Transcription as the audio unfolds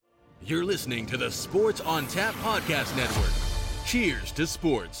You're listening to the Sports on Tap Podcast Network. Cheers to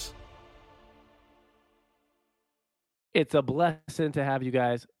sports. It's a blessing to have you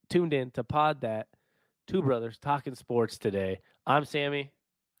guys tuned in to Pod That, two brothers talking sports today. I'm Sammy.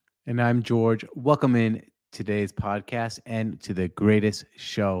 And I'm George. Welcome in today's podcast and to the greatest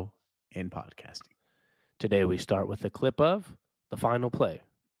show in podcasting. Today we start with a clip of the final play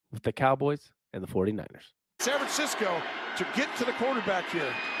with the Cowboys and the 49ers. San Francisco to get to the quarterback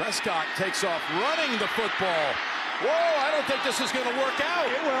here. Prescott takes off running the football. Whoa, I don't think this is going to work out.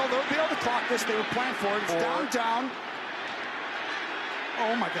 Okay, well, they'll be able to clock this. They were planning for it. It's down.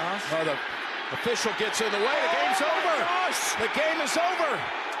 Oh, my gosh. The official gets in the way. The game's over. Gosh. The game is over.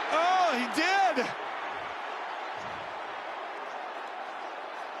 Oh, he did.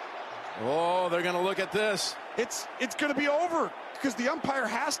 Oh, they're going to look at this. It's going to be over because the umpire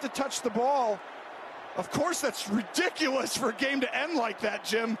has to touch the ball. Of course, that's ridiculous for a game to end like that,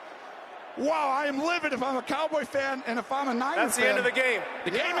 Jim. Wow, I am livid if I'm a Cowboy fan and if I'm a Niners fan. That's the end of the game.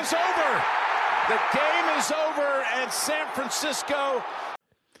 The game is over. The game is over, and San Francisco.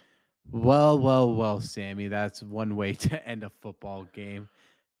 Well, Sammy, that's one way to end a football game.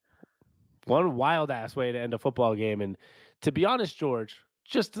 One wild-ass way to end a football game. And to be honest, George,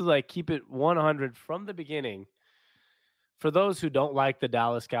 just to keep it 100 from the beginning, for those who don't like the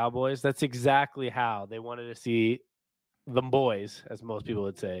Dallas Cowboys, that's exactly how they wanted to see them boys, as most people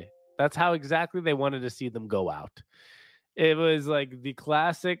would say. That's how exactly they wanted to see them go out. It was like the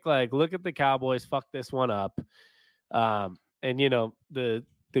classic, look at the Cowboys, fuck this one up. And, the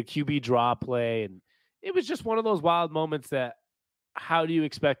QB draw play. And it was just one of those wild moments that how do you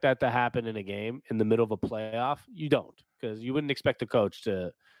expect that to happen in a game in the middle of a playoff? You don't, because you wouldn't expect a coach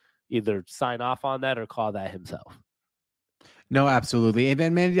to either sign off on that or call that himself. No, absolutely. And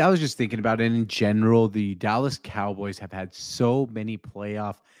then, man, I was just thinking about it in general. The Dallas Cowboys have had so many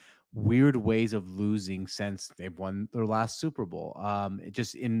playoff weird ways of losing since they've won their last Super Bowl.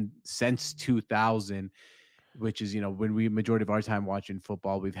 Since 2000, which is, when we majority of our time watching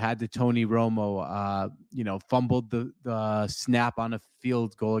football, we've had the Tony Romo, fumbled the snap on a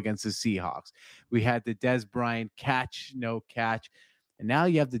field goal against the Seahawks. We had the Dez Bryant catch, no catch. And now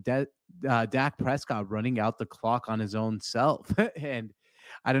you have the Dak Prescott running out the clock on his own self. And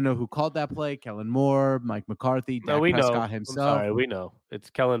I don't know who called that play, Kellen Moore, Mike McCarthy, Dak Prescott himself. I'm sorry, we know.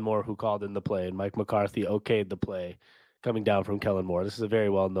 It's Kellen Moore who called in the play, and Mike McCarthy okayed the play coming down from Kellen Moore. This is a very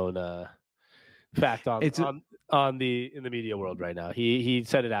well-known fact in the media world right now. He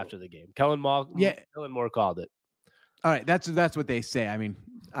said it after the game. Kellen Moore called it. All right, that's what they say. I mean,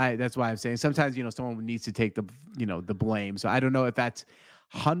 that's why I'm saying sometimes someone needs to take the the blame. So I don't know if that's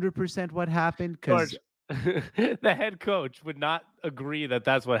 100% what happened, because the head coach would not agree that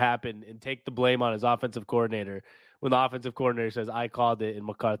that's what happened and take the blame on his offensive coordinator when the offensive coordinator says I called it and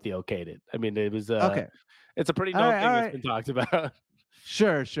McCarthy okayed it. I mean, it was okay. It's a pretty known thing that's been talked about.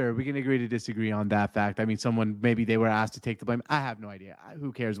 Sure. We can agree to disagree on that fact. I mean, maybe they were asked to take the blame. I have no idea.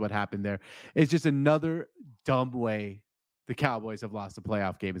 Who cares what happened there? It's just another dumb way the Cowboys have lost a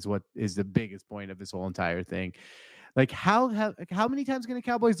playoff game is what is the biggest point of this whole entire thing. How many times can the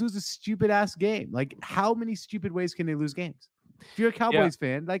Cowboys lose a stupid ass game? How many stupid ways can they lose games? If you're a Cowboys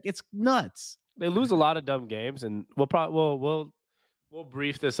fan, it's nuts. They lose a lot of dumb games, and we'll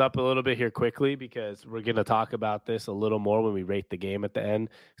brief this up a little bit here quickly because we're going to talk about this a little more when we rate the game at the end.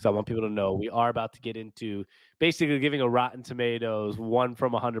 Because I want people to know we are about to get into basically giving a Rotten Tomatoes 1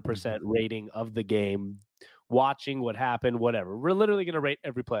 from 100% rating of the game, watching what happened, whatever. We're literally going to rate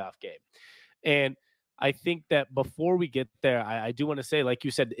every playoff game. And I think that before we get there, I do want to say, like you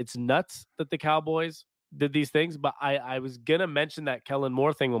said, it's nuts that the Cowboys did these things. But I was going to mention that Kellen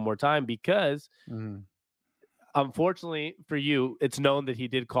Moore thing one more time because unfortunately for you, it's known that he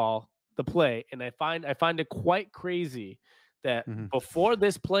did call the play. And I find it quite crazy that before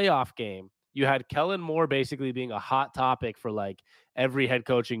this playoff game, you had Kellen Moore basically being a hot topic for every head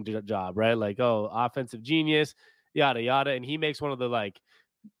coaching job, right? Offensive genius, yada, yada. And he makes one of the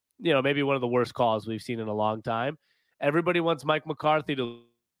maybe one of the worst calls we've seen in a long time. Everybody wants Mike McCarthy to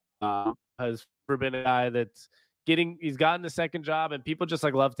has been a guy that's he's gotten a second job and people just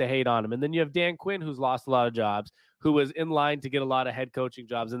love to hate on him. And then you have Dan Quinn, who's lost a lot of jobs, who was in line to get a lot of head coaching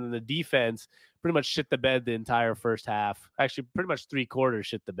jobs. And then the defense pretty much shit the bed the entire first half. Actually, pretty much 3/4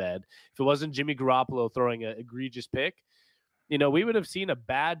 shit the bed. If it wasn't Jimmy Garoppolo throwing an egregious pick, we would have seen a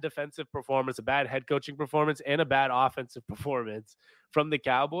bad defensive performance, a bad head coaching performance, and a bad offensive performance from the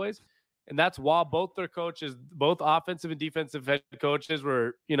Cowboys. And that's while both their coaches, both offensive and defensive head coaches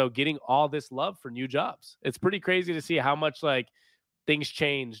were, getting all this love for new jobs. It's pretty crazy to see how much things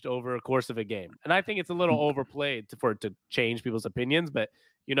changed over a course of a game. And I think it's a little overplayed for it to change people's opinions, but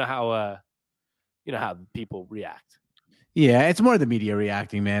you know how people react. Yeah, it's more the media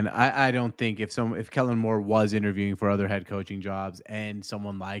reacting, man. I don't think if Kellen Moore was interviewing for other head coaching jobs and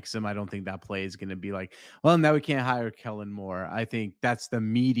someone likes him, I don't think that play is going to be like, well, now we can't hire Kellen Moore. I think that's the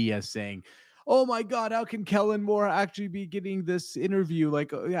media saying, oh my God, how can Kellen Moore actually be getting this interview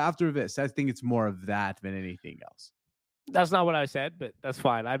like after this? I think it's more of that than anything else. That's not what I said, but that's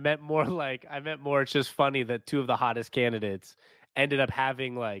fine. I meant more it's just funny that two of the hottest candidates ended up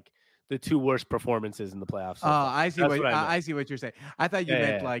having like the two worst performances in the playoffs. So I see I see what you're saying. I thought you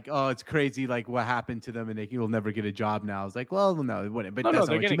meant like, oh, it's crazy, like what happened to them, and he will never get a job now. I was like, well, no, it wouldn't. But no,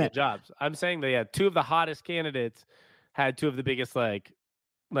 they're getting good jobs. I'm saying that two of the hottest candidates had two of the biggest like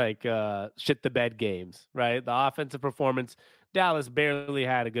shit the bed games, right? The offensive performance. Dallas barely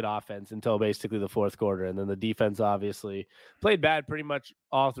had a good offense until basically the fourth quarter, and then the defense obviously played bad pretty much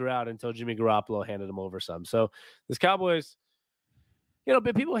all throughout until Jimmy Garoppolo handed them over some. So this Cowboys.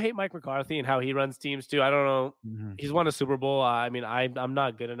 But people hate Mike McCarthy and how he runs teams too. I don't know. Mm-hmm. He's won a Super Bowl. I mean, I'm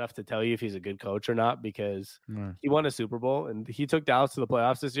not good enough to tell you if he's a good coach or not because he won a Super Bowl and he took Dallas to the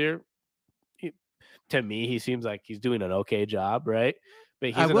playoffs this year. To me, he seems like he's doing an okay job, right? But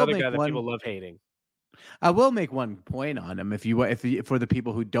he's another guy that people love hating. I will make one point on him if for the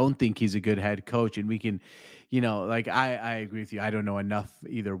people who don't think he's a good head coach, and we can, like I agree with you. I don't know enough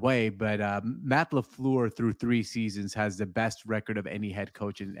either way, but Matt LaFleur through 3 seasons has the best record of any head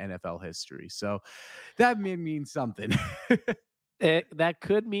coach in NFL history. So that may mean something. That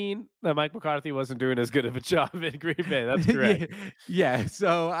could mean that Mike McCarthy wasn't doing as good of a job in Green Bay. That's correct. Yeah.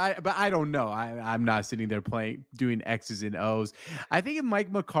 So I don't know. I'm not sitting there doing X's and O's. I think if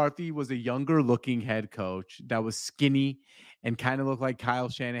Mike McCarthy was a younger looking head coach that was skinny and kind of looked like Kyle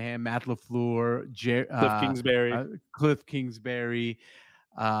Shanahan, Matt LaFleur, Cliff Kingsbury,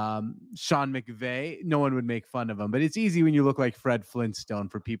 Sean McVay, no one would make fun of him. But it's easy when you look like Fred Flintstone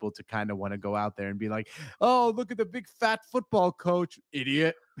for people to kind of want to go out there and be like, oh, look at the big fat football coach,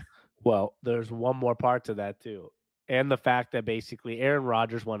 idiot. Well, there's one more part to that too. And the fact that basically Aaron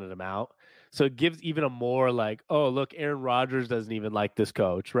Rodgers wanted him out. So it gives even a more like, oh, look, Aaron Rodgers doesn't even like this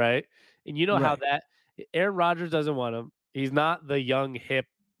coach, right? And you know how that Aaron Rodgers doesn't want him. He's not the young, hip,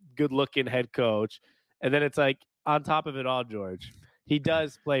 good-looking head coach. And then it's like, on top of it all, George, he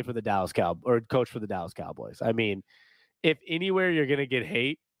does play for the Dallas Cowboys or coach for the Dallas Cowboys. I mean, if anywhere you're going to get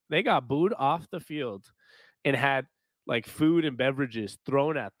hate, they got booed off the field and had like food and beverages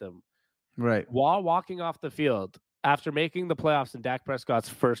thrown at them while walking off the field after making the playoffs in Dak Prescott's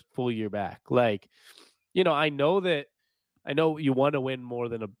first full year back. Like, I know you want to win more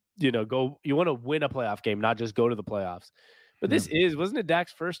than you want to win a playoff game, not just go to the playoffs. But this wasn't it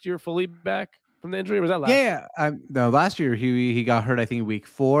Dak's first year fully back from the injury? Or was that last year? No, last year he got hurt, I think, week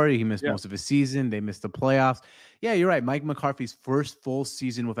 4. He missed most of his season. They missed the playoffs. Yeah, you're right. Mike McCarthy's first full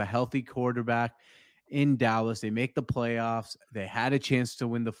season with a healthy quarterback in Dallas. They make the playoffs. They had a chance to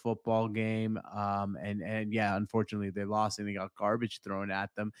win the football game. And unfortunately they lost and they got garbage thrown at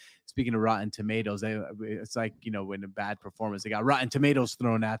them. Speaking of Rotten Tomatoes, it's like, when a bad performance, they got Rotten Tomatoes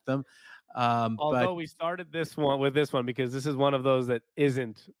thrown at them. Although we started this one because this is one of those that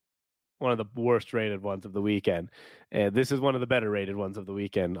isn't one of the worst rated ones of the weekend. And this is one of the better rated ones of the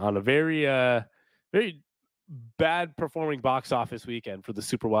weekend on a very, very bad performing box office weekend for the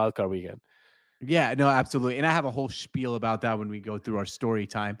Super Wildcard weekend. Yeah, no, absolutely. And I have a whole spiel about that when we go through our story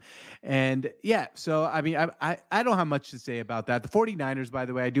time. And so, I mean, I don't have much to say about that. The 49ers, by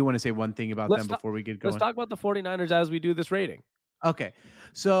the way, I do want to say one thing about them before we get going. Let's talk about the 49ers as we do this rating. Okay.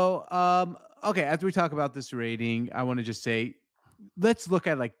 So, after we talk about this rating, I want to just say, let's look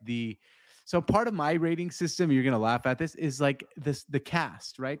at like so part of my rating system, you're going to laugh at this, is like the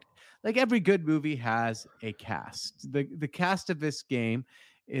cast, right? Like every good movie has a cast. The cast of this game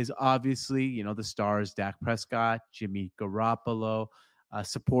is obviously, the stars, Dak Prescott, Jimmy Garoppolo,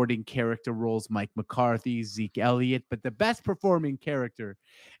 supporting character roles, Mike McCarthy, Zeke Elliott, but the best performing character,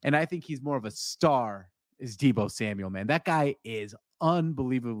 and I think he's more of a star, is Deebo Samuel, man. That guy is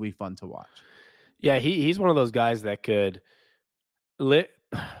unbelievably fun to watch. Yeah, he's one of those guys that could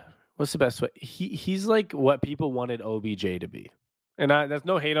what's the best way? He's like what people wanted OBJ to be. And that's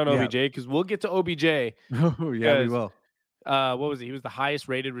no hate on OBJ because we'll get to OBJ. Oh, yeah, we will. What was he? He was the highest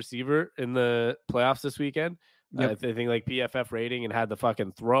rated receiver in the playoffs this weekend. Yep. I think like PFF rating, and had the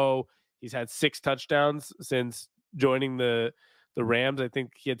fucking throw. He's had 6 touchdowns since joining the Rams. I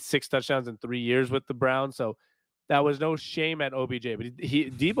think he had 6 touchdowns in 3 years with the Browns. So that was no shame at OBJ. But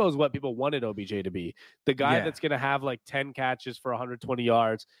Deebo is what people wanted OBJ to be. The guy that's going to have like 10 catches for 120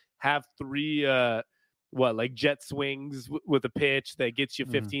 yards, have 3 jet swings with a pitch that gets you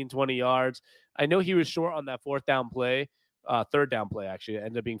 15, 20 yards. I know he was short on that 4th down play, third down play. Actually, it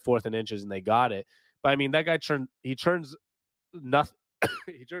ended up being 4th and inches, and they got it. But I mean, that guy turns nothing.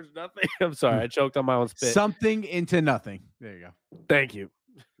 He turns nothing. I'm sorry, I choked on my own spit. Something into nothing. There you go. Thank you.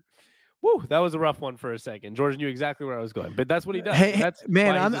 Woo, that was a rough one for a second. George knew exactly where I was going, but that's what he does. That's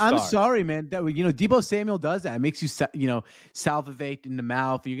man, I'm sorry, man. That Deebo Samuel does that. It makes you salivate in the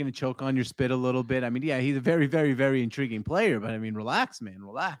mouth. You're gonna choke on your spit a little bit. I mean, yeah, he's a very, very, very intriguing player. But I mean, relax, man,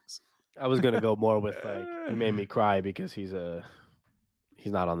 relax. I was gonna go more with like he made me cry because he's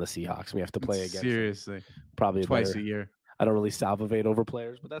not on the Seahawks. We have to play against seriously probably twice a year. I don't really salivate over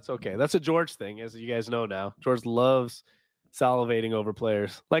players, but that's okay. That's a George thing, as you guys know now. George loves salivating over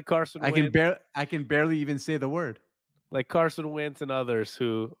players like Carson Wentz. I can barely even say the word. Like Carson Wentz and others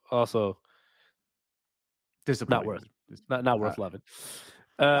who also not worth loving.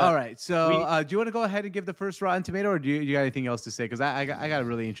 All right, so do you want to go ahead and give the first Rotten Tomato, or do you got anything else to say? Because I got a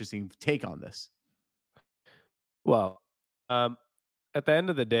really interesting take on this. Well, at the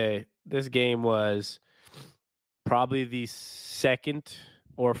end of the day, this game was probably the second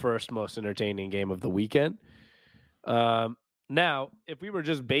or first most entertaining game of the weekend. Now, if we were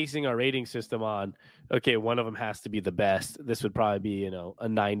just basing our rating system on, okay, one of them has to be the best, this would probably be, a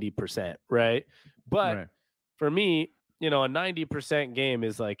 90%, right? But for me, a 90% game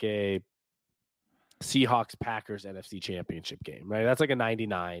is like a Seahawks Packers NFC Championship game, right? That's like a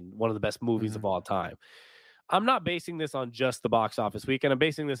 99, one of the best movies of all time. I'm not basing this on just the box office weekend. I'm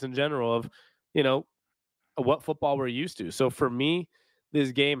basing this in general of, what football we're used to. So for me,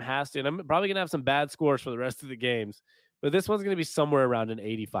 this game has to, and I'm probably going to have some bad scores for the rest of the games, but this one's going to be somewhere around an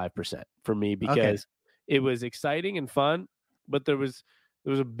 85% for me because it was exciting and fun, but there was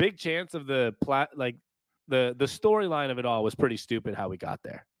a big chance of the storyline of it all was pretty stupid how we got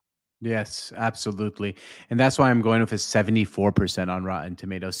there. Yes, absolutely. And that's why I'm going with a 74% on Rotten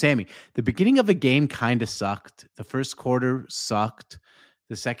Tomatoes. Sammy, the beginning of the game kind of sucked. The first quarter sucked.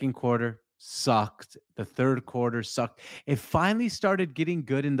 The second quarter sucked. The third quarter sucked. It finally started getting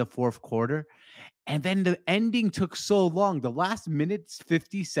good in the fourth quarter. And then the ending took so long. The last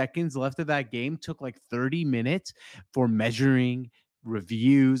 50 seconds left of that game took like 30 minutes for measuring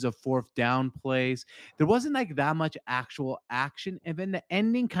reviews of fourth down plays. There wasn't like that much actual action. And then the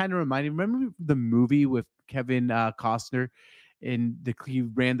ending kind of remember the movie with Kevin Costner he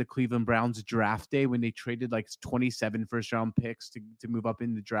ran the Cleveland Browns draft day when they traded like 27 first round picks to move up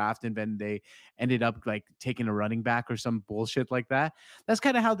in the draft. And then they ended up like taking a running back or some bullshit like that. That's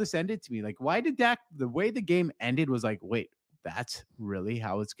kind of how this ended to me. Like, why did the way the game ended was like, wait, that's really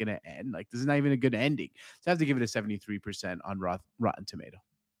how it's going to end. Like, this is not even a good ending. So I have to give it a 73% on Rotten Tomato.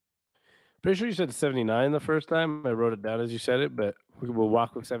 Pretty sure you said 79 the first time. I wrote it down as you said it, but we'll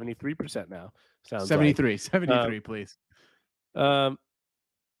walk with 73% now. Sounds 73, please. Yeah,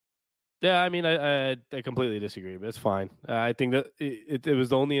 I mean, I completely disagree, but it's fine. I think that it was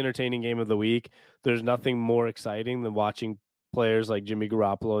the only entertaining game of the week. There's nothing more exciting than watching players like Jimmy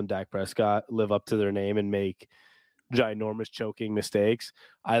Garoppolo and Dak Prescott live up to their name and make ginormous choking mistakes.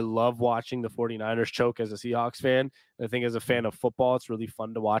 I love watching the 49ers choke as a Seahawks fan. I think as a fan of football, it's really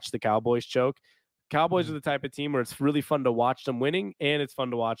fun to watch the Cowboys choke. Cowboys are the type of team where it's really fun to watch them winning, and it's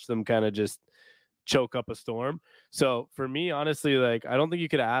fun to watch them kind of just choke up a storm. So for me, honestly, like, I don't think you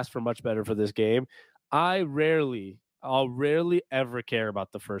could ask for much better for this game. I'll rarely ever care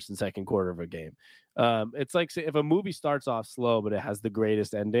about the first and second quarter of a game. It's like, say, if a movie starts off slow, but it has the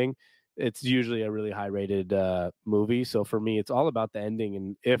greatest ending, it's usually a really high rated movie. So for me, it's all about the ending.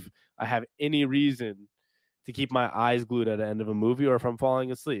 And if I have any reason to keep my eyes glued at the end of a movie, or if I'm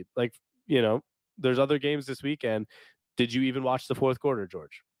falling asleep, like, there's other games this weekend. Did you even watch the fourth quarter,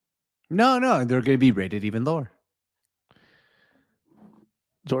 George? No, they're going to be rated even lower.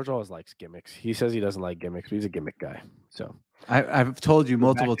 George always likes gimmicks. He says he doesn't like gimmicks, but he's a gimmick guy. So I've told you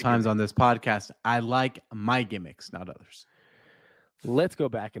multiple times on this podcast, I like my gimmicks, not others. Let's go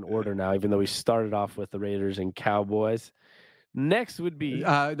back in order now, even though we started off with the Raiders and Cowboys. Next would be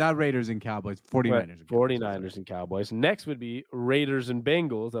not Raiders and Cowboys, 49ers. Right, 49ers and Cowboys. Next would be Raiders and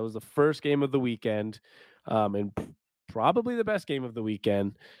Bengals. That was the first game of the weekend, and probably the best game of the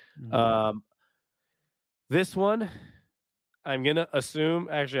weekend. This one, I'm gonna assume.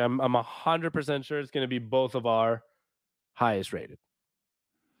 Actually, I'm 100% sure it's gonna be both of our highest rated.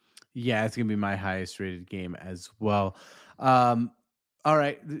 Yeah, it's gonna be my highest rated game as well. All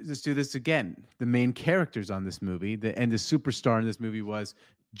right, let's do this again. The main characters on this movie, the superstar in this movie was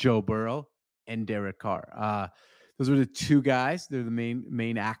Joe Burrow and Derek Carr. Those were the two guys. They're the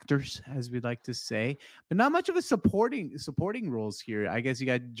main actors, as we'd like to say, but not much of a supporting roles here. I guess you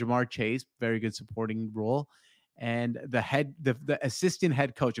got Jamar Chase, very good supporting role, and the assistant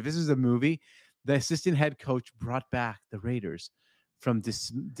head coach. If this is a movie, the assistant head coach brought back the Raiders from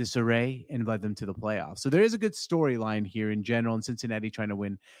disarray and led them to the playoffs. So there is a good storyline here in general, and Cincinnati trying to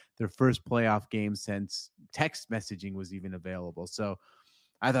win their first playoff game since text messaging was even available. So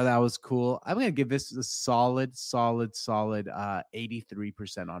I thought that was cool. I'm going to give this a solid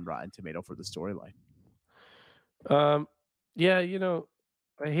 83% on Rotten Tomato for the storyline. Yeah,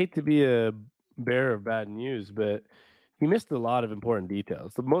 I hate to be a bearer of bad news, but you missed a lot of important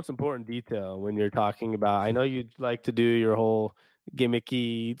details. The most important detail when you're talking about, I know you'd like to do your whole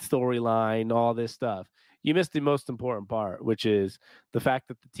gimmicky storyline, all this stuff. You missed the most important part, which is the fact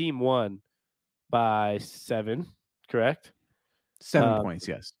that the team won by 7, correct? 7 points,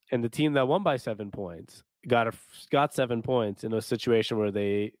 yes. And the team that won by 7 points got 7 points in a situation where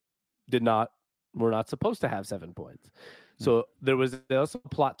they were not supposed to have 7 points. So there was also a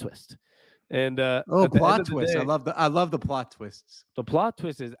plot twist. And plot twist. I love the plot twists. The plot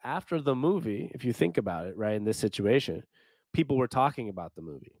twist is after the movie, if you think about it, right, in this situation, people were talking about the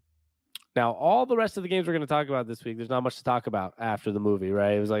movie. Now, all the rest of the games we're going to talk about this week, there's not much to talk about after the movie,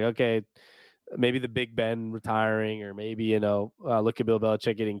 right? It was like, okay, maybe the Big Ben retiring, or maybe, look at Bill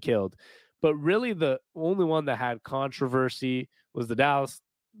Belichick getting killed. But really the only one that had controversy was the Dallas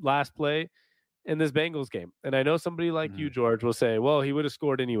last play in this Bengals game. And I know somebody like you, George, will say, well, he would have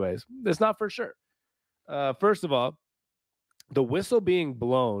scored anyways. That's not for sure. First of all, the whistle being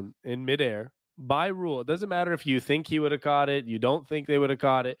blown in midair, by rule, it doesn't matter if you think he would have caught it, you don't think they would have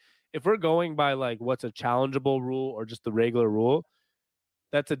caught it. If we're going by like what's a challengeable rule or just the regular rule,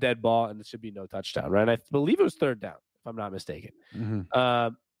 that's a dead ball and it should be no touchdown, right? And I believe it was 3rd down, if I'm not mistaken.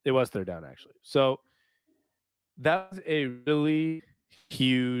 It was 3rd down, actually. So that was a really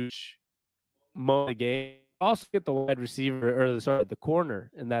huge moment of the game. Also get the wide receiver, or the corner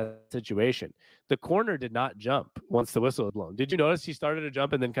in that situation. The corner did not jump once the whistle was blown. Did you notice he started to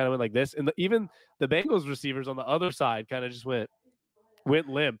jump and then kind of went like this? And even the Bengals receivers on the other side kind of just went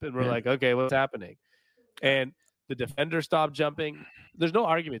limp, and we're like, okay, what's happening? And the defender stopped jumping. There's no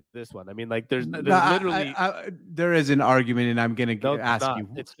argument to this one. I mean, like there's literally there is an argument, and I'm going to ask you.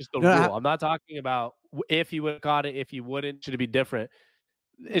 It's just the rule. I'm not talking about if he would have caught it, if he wouldn't. Should it be different?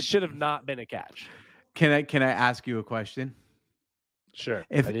 It should have not been a catch. Can I ask you a question? Sure.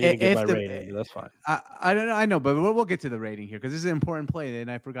 I didn't get my rating, but that's fine. I don't know. I know, but we'll get to the rating here because this is an important play,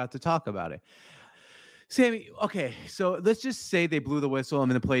 and I forgot to talk about it. Sammy, okay, so let's just say they blew the whistle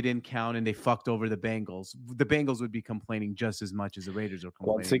and the play didn't count and they fucked over the Bengals. The Bengals would be complaining just as much as the Raiders are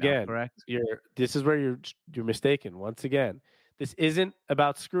complaining. Once again, now, correct? This is where you're mistaken. Once again, this isn't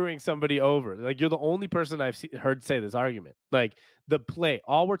about screwing somebody over. Like, you're the only person I've heard say this argument. Like, the play,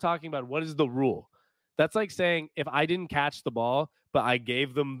 all we're talking about, what is the rule? That's like saying if I didn't catch the ball, but I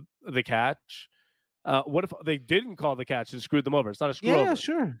gave them the catch. What if they didn't call the catch and screwed them over? It's not a screw over. Yeah,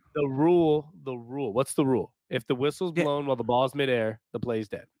 sure. The rule. What's the rule? If the whistle's blown while the ball's midair, the play's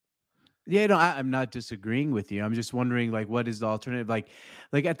dead. Yeah, no, I'm not disagreeing with you. I'm just wondering, like, what is the alternative?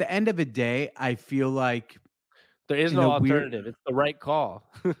 Like at the end of the day, I feel like there is no alternative. It's the right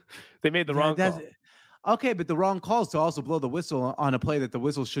call. They made the wrong call. Okay, but the wrong call is to also blow the whistle on a play that the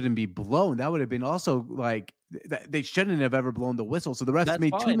whistle shouldn't be blown. That would have been also like they shouldn't have ever blown the whistle. So the refs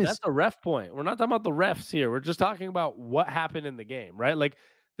made 2 mistakes. That's a ref point. We're not talking about the refs here. We're just talking about what happened in the game, right? Like,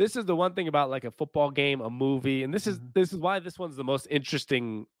 this is the one thing about like a football game, a movie, and this is why this one's the most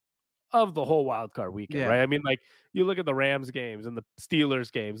interesting of the whole wild card weekend, right? I mean, like, you look at the Rams games and the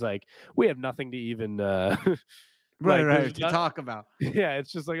Steelers games, like, we have nothing to even right to talk about. Yeah,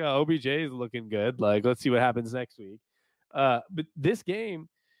 it's just like, oh, OBJ is looking good. Like, let's see what happens next week. But this game,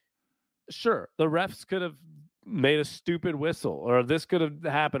 sure, the refs could have made a stupid whistle, or this could have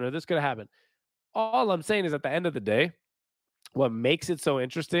happened, or this could have happened. All I'm saying is, at the end of the day, what makes it so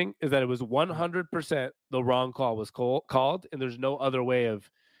interesting is that it was 100% the wrong call was called, and there's no other way of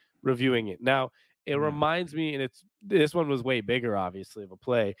reviewing it. Now, it reminds me, and this one was way bigger, obviously, of a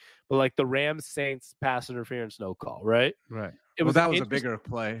play, but like the Rams-Saints pass interference no call, right? Right. That was a bigger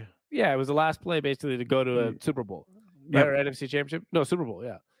play. Yeah, it was the last play basically to go to a Super Bowl. Yep. Or NFC Championship? No, Super Bowl,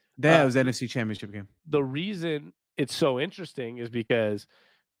 yeah. That was NFC Championship game. The reason it's so interesting is because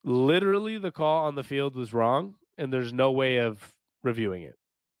literally the call on the field was wrong, and there's no way of reviewing it,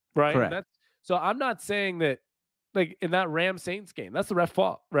 right? Correct. So I'm not saying that, like, in that Rams Saints game, that's the ref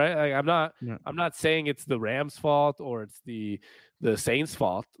fault, right? Like, I'm not saying it's the Rams fault or it's the Saints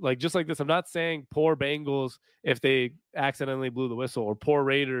fault. Like, just like this, I'm not saying poor Bengals if they accidentally blew the whistle, or poor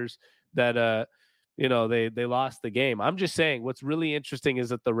Raiders that they lost the game. I'm just saying what's really interesting is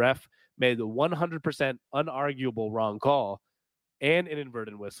that the ref made the 100% unarguable wrong call and an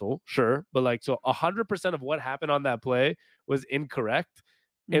inverted whistle, sure, but like, so 100% of what happened on that play was incorrect.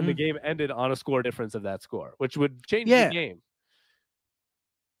 and the game ended on a score difference of that score, which would change the game.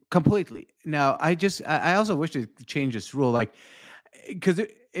 Completely. Now, I also wish to change this rule, like, because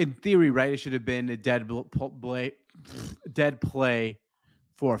in theory, right, it should have been a dead play,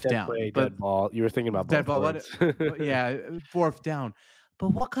 fourth down, dead ball. You were thinking about dead ball. yeah, fourth down.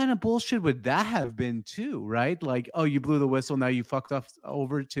 But what kind of bullshit would that have been too, right? Like, oh, you blew the whistle, now you fucked off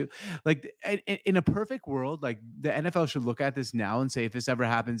over to, like, in a perfect world, like the NFL should look at this now and say, if this ever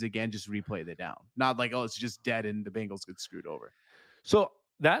happens again, just replay the down. Not like, oh, it's just dead and the Bengals get screwed over. So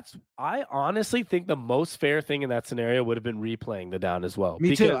I honestly think the most fair thing in that scenario would have been replaying the down as well.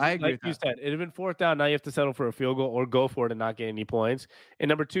 Me too. I agree. Like you said, it'd have been fourth down. Now you have to settle for a field goal or go for it and not get any points. And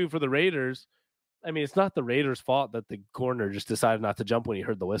number two, for the Raiders, I mean, it's not the Raiders' fault that the corner just decided not to jump when he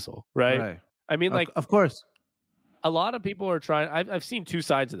heard the whistle, right? I mean, like, of course, a lot of people are trying. I've seen two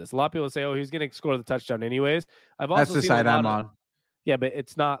sides of this. A lot of people say, "Oh, he's going to score the touchdown anyways." I've also that's the side I'm on. Yeah, but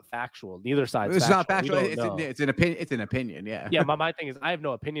it's not factual. Neither side. It's not factual. It's an opinion. It's an opinion. Yeah. Yeah. My thing is, I have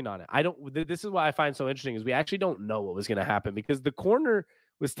no opinion on it. I don't. This is what I find so interesting is we actually don't know what was going to happen because the corner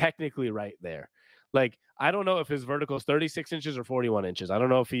was technically right there. Like, I don't know if his vertical is 36 inches or 41 inches. I don't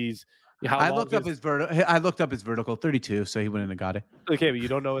know if he's. I looked up his vertical 32, so he wouldn't have got it. Okay, but you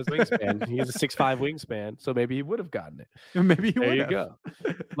don't know his wingspan. He has a 6'5" wingspan, so maybe he would have gotten it. Maybe he would. There you go.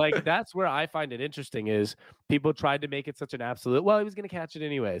 Like, that's where I find it interesting is people tried to make it such an absolute. Well, he was going to catch it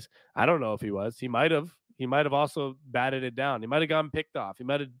anyways. I don't know if he was. He might have. He might have also batted it down. He might have gotten picked off. He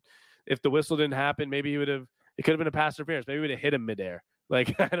might have. If the whistle didn't happen, maybe he would have. It could have been a pass interference. Maybe he would have hit him midair.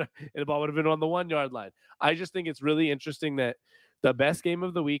 Like, and the ball would have been on the 1 yard line. I just think it's really interesting that the best game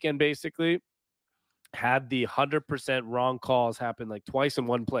of the weekend basically had the 100% wrong calls happen like twice in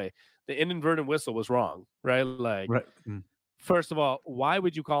one play. The inadvertent whistle was wrong, right? Like, First of all, why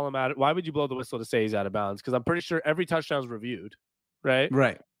would you call him out? Why would you blow the whistle to say he's out of bounds? Because I'm pretty sure every touchdown's reviewed, right?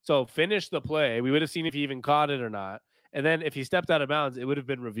 Right. So finish the play. We would have seen if he even caught it or not. And then if he stepped out of bounds, it would have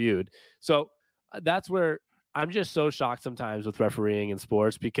been reviewed. So that's where I'm just so shocked sometimes with refereeing in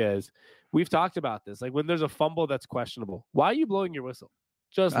sports because we've talked about this. Like when there's a fumble that's questionable, why are you blowing your whistle?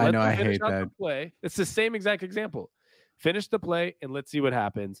 Just let them finish out the play. It's the same exact example. Finish the play and let's see what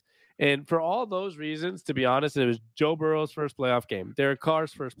happens. And for all those reasons, to be honest, it was Joe Burrow's first playoff game, Derek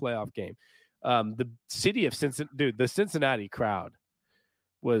Carr's first playoff game. The city of Cincinnati, the Cincinnati crowd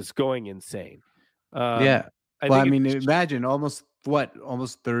was going insane. Imagine almost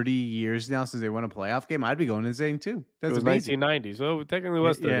 30 years now since they won a playoff game. I'd be going insane too. That's amazing. 1990. So technically it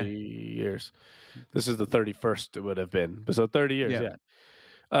was 30 years. This is the 31st it would have been. So 30 years,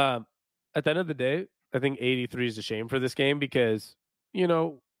 yeah. At the end of the day, I think 83 is a shame for this game because,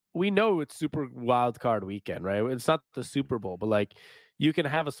 we know it's super wild card weekend, right? It's not the Super Bowl, but like you can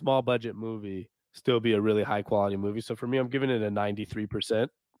have a small budget movie still be a really high quality movie. So for me, I'm giving it a 93%.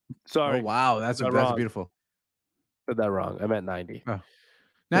 Sorry. Oh, wow. That's beautiful. Said that wrong. I meant 90. Oh.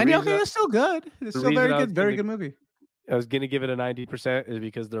 90, okay, that's still good. It's still very good movie. I was going to give it a 90% is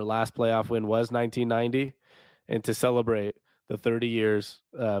because their last playoff win was 1990. And to celebrate the 30 years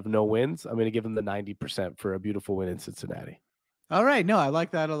of no wins, I'm going to give them the 90% for a beautiful win in Cincinnati. All right. No, I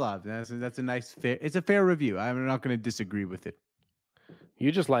like that a lot. That's a nice, it's a fair review. I'm not going to disagree with it.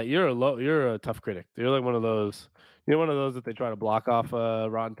 You just you're a tough critic. You're like one of those that they try to block off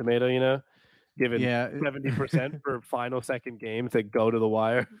Rotten Tomato, given 70% for final second game to go to the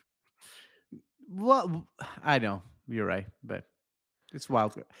wire. Well, I know you're right, but it's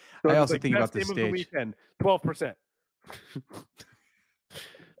wild. So I also think about the stage. Of the weekend, 12%.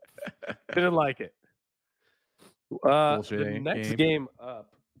 Didn't like it. The next game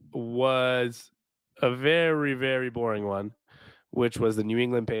up was a very, very boring one, which was the New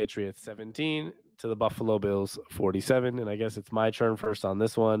England Patriots 17 to the Buffalo Bills 47. And I guess it's my turn first on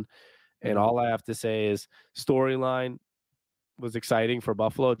this one. And all I have to say is storyline was exciting for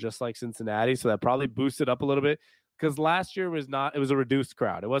Buffalo, just like Cincinnati. So that probably boosted up a little bit because last year it was a reduced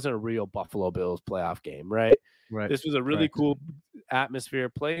crowd. It wasn't a real Buffalo Bills playoff game, right? Right. This was a really cool atmosphere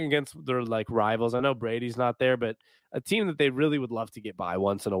playing against their rivals. I know Brady's not there, but a team that they really would love to get by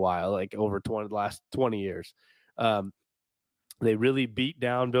once in a while, like over the last 20 years. They really beat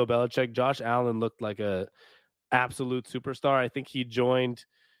down Bill Belichick. Josh Allen looked like a absolute superstar. I think he joined.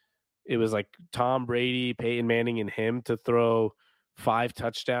 It was like Tom Brady, Peyton Manning, and him to throw 5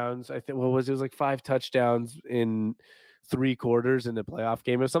 touchdowns. I think it was like 5 touchdowns in 3 quarters in the playoff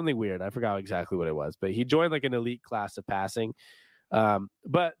game. It was something weird. I forgot exactly what it was, but he joined like an elite class of passing.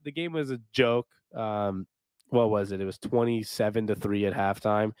 But the game was a joke. What was it? It was 27-3 at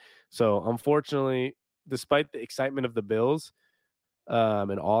halftime. So unfortunately, despite the excitement of the Bills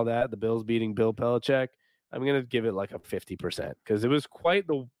and all that, the Bills beating Bill Belichick, I'm going to give it like a 50% because it was quite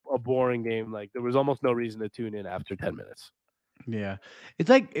a boring game. Like there was almost no reason to tune in after 10 minutes. Yeah.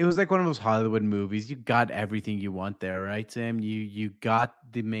 It was like one of those Hollywood movies. You got everything you want there, right, Sam? You got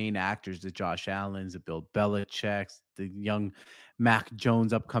the main actors, the Josh Allens, the Bill Belichick's, the young Mac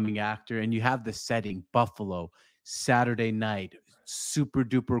Jones upcoming actor, and you have the setting, Buffalo, Saturday night, super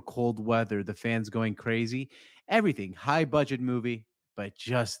duper cold weather, the fans going crazy. Everything. High budget movie, but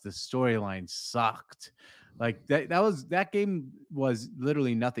just the storyline sucked. Like that game was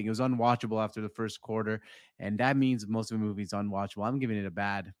literally nothing. It was unwatchable after the first quarter. And that means most of the movie's unwatchable. I'm giving it a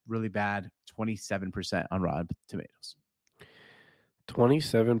bad, really bad 27% on Rotten Tomatoes.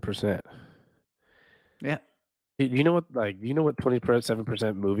 27%. Yeah. You know what? Like, you know what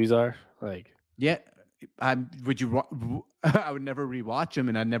 27% movies are? Like, yeah. I would never rewatch them,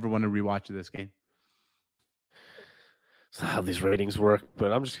 and I never want to rewatch this game. That's how these ratings work,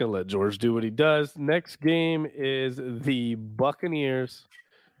 but I'm just gonna let George do what he does. Next game is the Buccaneers.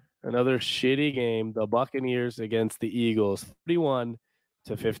 Another shitty game. The Buccaneers against the Eagles,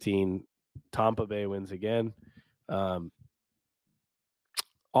 31-15. Tampa Bay wins again. All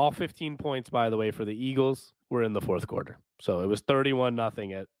 15 points, by the way, for the Eagles were in the fourth quarter. So it was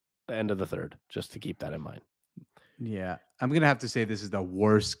 31-0 at the end of the third, just to keep that in mind. Yeah, I'm going to have to say this is the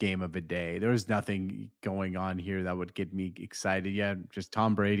worst game of the day. There's nothing going on here that would get me excited. Yeah, just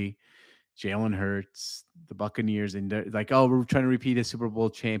Tom Brady, Jalen Hurts, the Buccaneers, and they're like, oh, we're trying to repeat as Super Bowl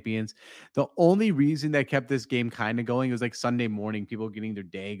champions. The only reason that kept this game kind of going was like Sunday morning, people getting their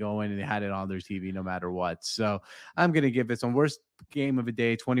day going, and they had it on their TV no matter what. So I'm going to give this one worst game of the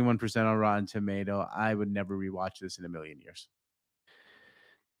day, 21% on Rotten Tomato. I would never rewatch this in a million years.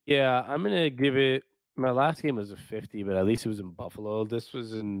 Yeah, I'm going to give it. My last game was a 50, but at least it was in Buffalo. This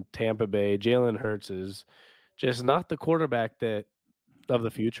was in Tampa Bay. Jalen Hurts is just not the quarterback of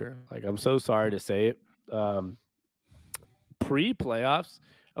the future. Like, I'm so sorry to say it. Pre-playoffs,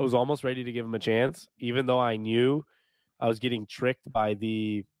 I was almost ready to give him a chance, even though I knew I was getting tricked by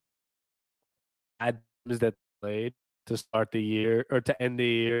the ads that played to start the year or to end the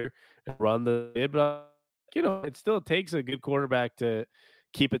year and run the bid. But, it still takes a good quarterback to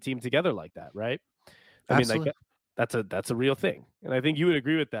keep a team together like that, right? I Absolutely. mean, like that's a real thing, and I think you would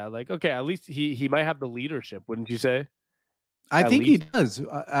agree with that. Like, okay, at least he might have the leadership, wouldn't you say? I think he does.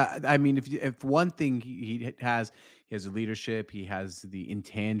 I mean, if one thing he has the leadership. He has the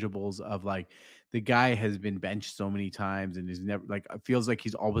intangibles of like the guy has been benched so many times and is never like it feels like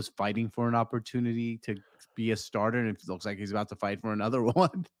he's always fighting for an opportunity to be a starter, and it looks like he's about to fight for another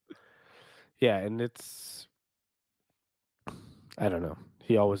one. Yeah, and I don't know.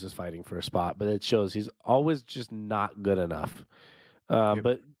 He always is fighting for a spot, but it shows he's always just not good enough. Yep.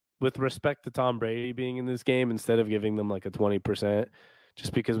 But with respect to Tom Brady being in this game, instead of giving them like a 20%,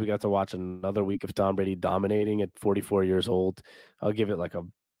 just because we got to watch another week of Tom Brady dominating at 44 years old, I'll give it like a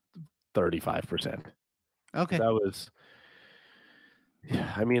 35%. Okay. That was,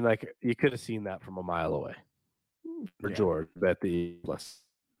 yeah, I mean, like you could have seen that from a mile away for George at the plus.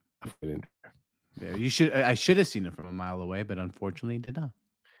 Yeah, I should have seen it from a mile away, but unfortunately did not.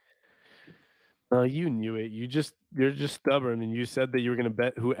 No, you knew it. You're just stubborn, and you said that you were going to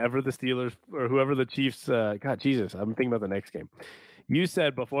bet whoever the Steelers or whoever the Chiefs. God, Jesus, I'm thinking about the next game. You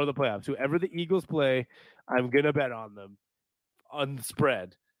said before the playoffs, whoever the Eagles play, I'm going to bet on them on the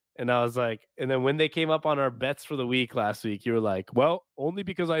spread. And I was like, and then when they came up on our bets for the week last week, you were like, well, only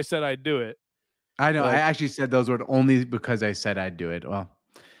because I said I'd do it. I know. I actually said those words only because I said I'd do it. Well,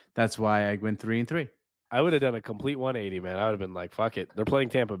 that's why I went 3-3. I would have done a complete 180, man. I would have been like, fuck it. They're playing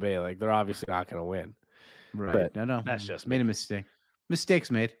Tampa Bay. Like, they're obviously not going to win. Right. But no. That's just made a mistake. Mistakes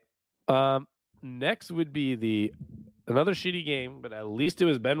made. Next would be another shitty game, but at least it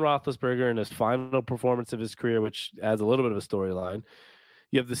was Ben Roethlisberger in his final performance of his career, which adds a little bit of a storyline.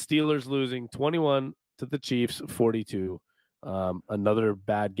 You have the Steelers losing 21 to the Chiefs, 42. Another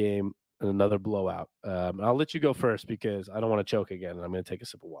bad game and another blowout. I'll let you go first because I don't want to choke again, and I'm going to take a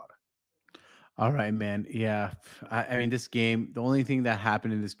sip of water. All right, man. Yeah. I mean, this game, the only thing that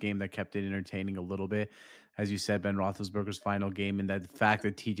happened in this game that kept it entertaining a little bit, as you said, Ben Roethlisberger's final game, and that fact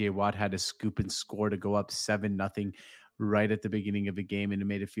that TJ Watt had to scoop and score to go up 7-0 right at the beginning of the game. And it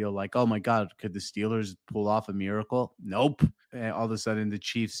made it feel like, oh my God, could the Steelers pull off a miracle? Nope. And all of a sudden, the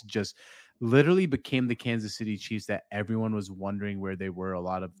Chiefs just literally became the Kansas City Chiefs that everyone was wondering where they were a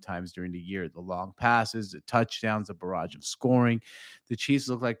lot of times during the year. The long passes, the touchdowns, the barrage of scoring. The Chiefs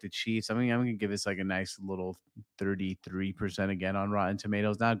look like the Chiefs. I mean, I'm going to give this like a nice little 33% again on Rotten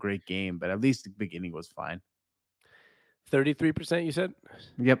Tomatoes. Not a great game, but at least the beginning was fine. 33%, you said?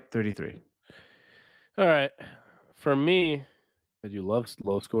 Yep, 33. All right. For me, you love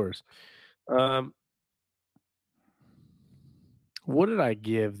low scores. What did I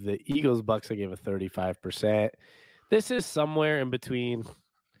give the Eagles Bucks? I gave a 35%. This is somewhere in between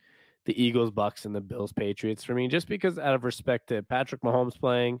the Eagles Bucks and the Bills Patriots for me, just because out of respect to Patrick Mahomes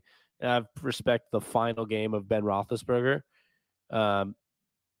playing, and out of respect the final game of Ben Roethlisberger,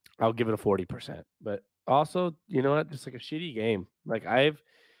 I'll give it a 40%. But also, you know what? Just like a shitty game. Like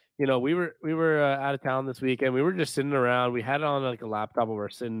we were out of town this weekend. We were just sitting around. We had it on like a laptop, and we're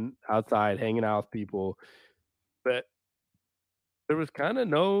sitting outside hanging out with people, but there was kind of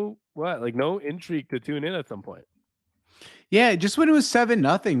no intrigue to tune in at some point. Yeah, just when it was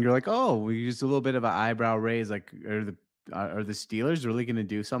 7-0, you're like, oh, we used a little bit of an eyebrow raise. Like, are the Steelers really going to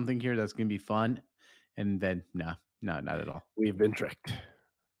do something here that's going to be fun? And then, no, not at all. We've been tricked.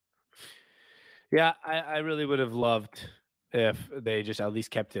 Yeah, I really would have loved if they just at least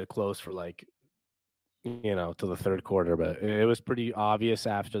kept it close for to the third quarter. But it was pretty obvious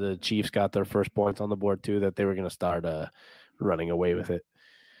after the Chiefs got their first points on the board too that they were going to start running away with it.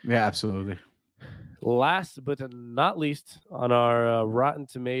 Yeah, absolutely. Last but not least on our Rotten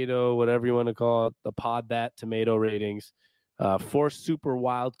Tomato, whatever you want to call it, the Pod That Tomato ratings for Super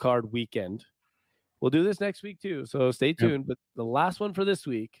Wild Card Weekend. We'll do this next week too, so stay tuned. Yep. But the last one for this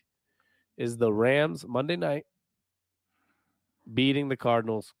week is the Rams Monday night beating the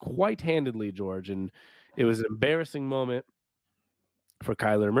Cardinals quite handedly, George. And it was an embarrassing moment for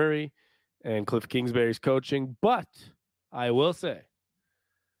Kyler Murray and Cliff Kingsbury's coaching. But I will say,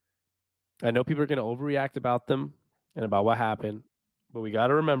 I know people are going to overreact about them and about what happened, but we got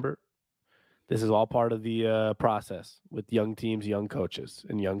to remember this is all part of the process with young teams, young coaches,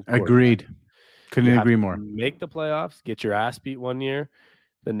 and young. Agreed. Couldn't agree more. Make the playoffs, get your ass beat one year.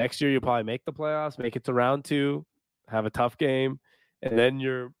 The next year, you'll probably make the playoffs, make it to round 2, have a tough game, and then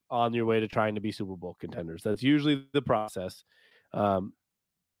you're on your way to trying to be Super Bowl contenders. That's usually the process. But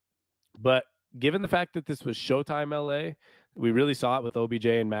given the fact that this was Showtime LA, we really saw it with OBJ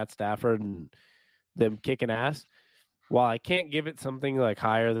and Matt Stafford and them kicking ass. While I can't give it something like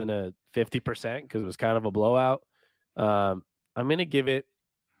higher than a 50% because it was kind of a blowout, I'm going to give it.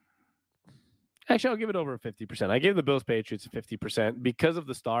 Actually, I'll give it over 50%. I gave the Bills Patriots 50% because of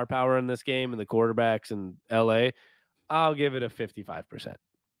the star power in this game and the quarterbacks in LA. I'll give it a 55%.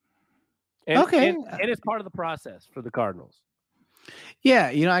 Okay. And it's part of the process for the Cardinals.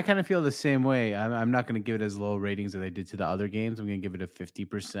 Yeah, I kind of feel the same way. I'm not going to give it as low ratings as I did to the other games. I'm going to give it a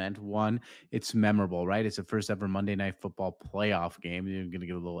 50%. One, it's memorable, right? It's the first ever Monday Night Football playoff game. You're going to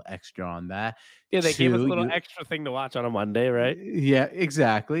get a little extra on that. Yeah, they gave us a little extra thing to watch on a Monday, right? Yeah,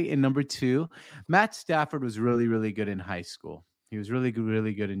 exactly. And number 2, Matt Stafford was really, really good in high school. He was really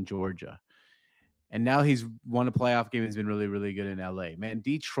good in Georgia. And now he's won a playoff game. He's been really, really good in LA. Man,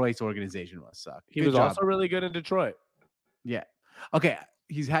 Detroit's organization must suck. He was also really good in Detroit. Yeah. Okay,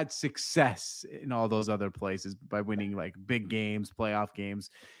 he's had success in all those other places by winning like big games, playoff games,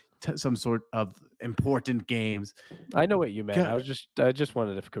 some sort of important games. I know what you meant. I just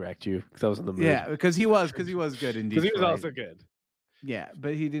wanted to correct you because I was in the mood. Yeah, because he was good in Detroit. Because he was also good. Yeah,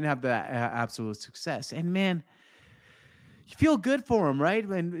 but he didn't have that absolute success. And man, you feel good for him, right?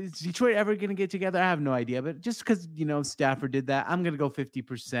 When is Detroit ever going to get together? I have no idea. But just because, Stafford did that, I'm going to go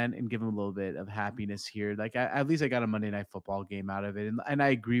 50% and give him a little bit of happiness here. Like, at least I got a Monday Night Football game out of it. And I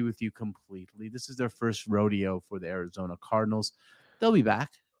agree with you completely. This is their first rodeo for the Arizona Cardinals. They'll be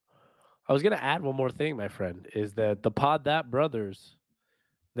back. I was going to add one more thing, my friend, is that the Pod That brothers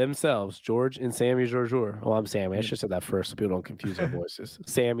themselves, George and Sammy Georgiou. Oh, I'm Sammy. I should have said that first so people don't confuse our voices.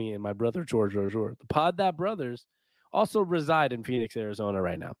 Sammy and my brother, George Georgiou. The Pod That brothers also reside in Phoenix, Arizona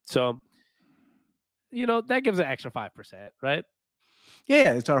right now. So, that gives an extra 5%, right?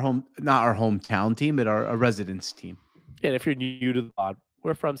 Yeah, it's our not our hometown team, but our residence team. And if you're new to the pod,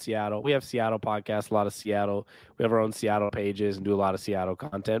 we're from Seattle. We have Seattle podcasts, a lot of Seattle. We have our own Seattle pages and do a lot of Seattle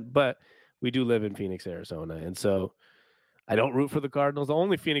content, but we do live in Phoenix, Arizona. And so I don't root for the Cardinals. The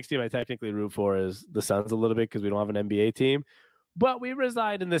only Phoenix team I technically root for is the Suns a little bit because we don't have an NBA team, but we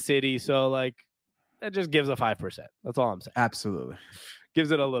reside in the city. So that just gives a 5%. That's all I'm saying. Absolutely.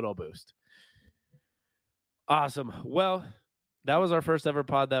 Gives it a little boost. Awesome. Well, that was our first ever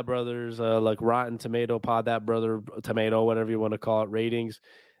Pod That Brothers, Rotten Tomato, Pod That Brother, Tomato, whatever you want to call it, ratings.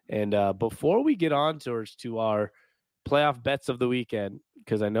 And before we get on to our playoff bets of the weekend,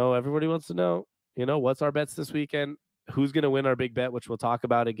 because I know everybody wants to know, what's our bets this weekend? Who's going to win our big bet, which we'll talk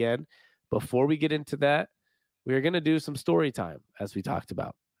about again. Before we get into that, we're going to do some story time, as we talked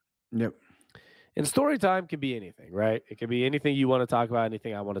about. Yep. And story time can be anything, right? It can be anything you want to talk about,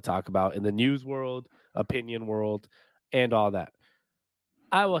 anything I want to talk about in the news world, opinion world, and all that.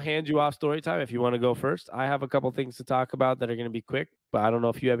 I will hand you off story time if you want to go first. I have a couple things to talk about that are going to be quick, but I don't know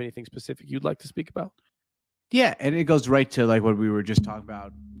if you have anything specific you'd like to speak about. Yeah, and it goes right to like what we were just talking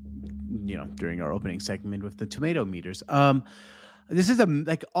about, during our opening segment with the tomato meters. This is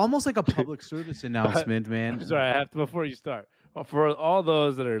almost like a public service announcement, man. I'm sorry, I have to before you start. For all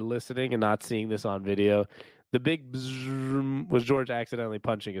those that are listening and not seeing this on video, the big bzzz was George accidentally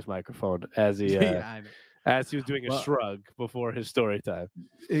punching his microphone as he as he was doing a shrug before his story time.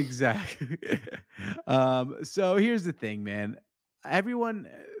 Exactly. So here's the thing, man. Everyone,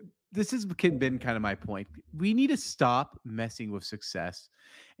 this has been kind of my point. We need to stop messing with success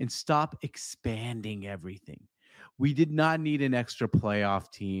and stop expanding everything. We did not need an extra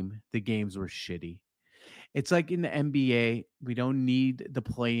playoff team. The games were shitty. It's like in the NBA, we don't need the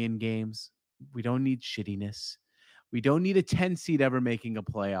play-in games. We don't need shittiness. We don't need a 10 seed ever making a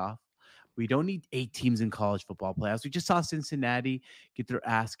playoff. We don't need 8 teams in college football playoffs. We just saw Cincinnati get their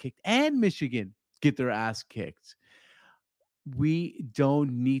ass kicked and Michigan get their ass kicked. We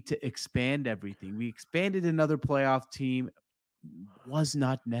don't need to expand everything. We expanded another playoff team. Was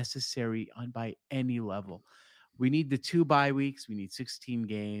not necessary by any level. We need the 2 bye weeks. We need 16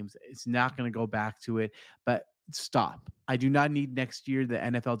 games. It's not going to go back to it, but stop. I do not need next year the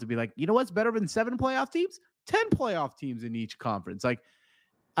NFL to be like, you know what's better than 7 playoff teams? 10 playoff teams in each conference. Like,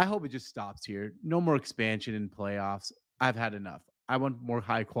 I hope it just stops here. No more expansion in playoffs. I've had enough. I want more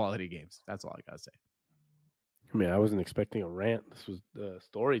high quality games. That's all I got to say. I mean, I wasn't expecting a rant. This was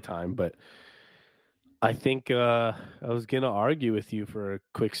story time, but I think I was going to argue with you for a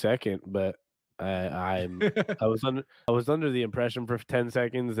quick second, but I was under the impression for 10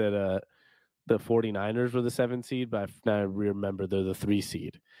 seconds that the 49ers were the 7 seed, but now I remember they're the 3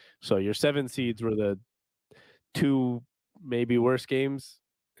 seed. So your 7 seeds were the 2 maybe worst games.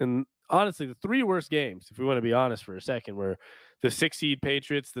 And honestly, the 3 worst games, if we want to be honest for a second, were the 6 seed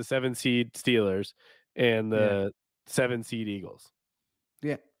Patriots, the 7 seed Steelers, and the 7 seed Eagles.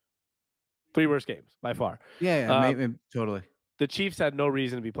 Yeah. 3 worst games by far. Yeah, totally. The Chiefs had no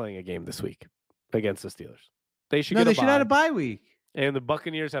reason to be playing a game this week against the Steelers. They should have a bye week. And the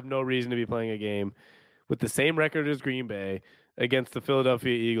Buccaneers have no reason to be playing a game with the same record as Green Bay against the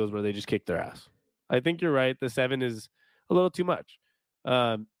Philadelphia Eagles where they just kicked their ass. I think you're right. The 7 is a little too much.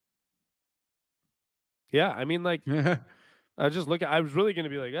 Yeah, I mean, like, I was really going to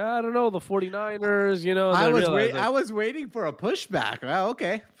be like, I don't know, the 49ers, I was waiting for a pushback. Oh,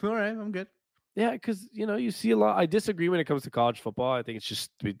 okay. All right, I'm good. Yeah, because, you see a lot. I disagree when it comes to college football. I think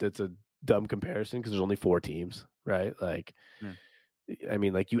it's a dumb comparison because there's only 4 teams, right? Like, I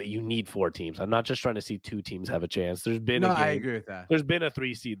mean, like you need 4 teams. I'm not just trying to see 2 teams have a chance. There's been I agree with that. There's been a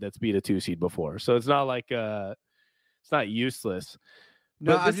 3 seed that's beat a 2 seed before, so it's not like it's not useless.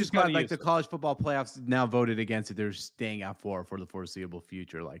 No, I've just got like the college football playoffs now voted against it. They're staying at 4 for the foreseeable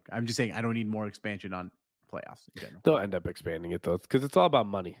future. Like, I'm just saying, I don't need more expansion on playoffs in general. They'll end up expanding it though, because it's all about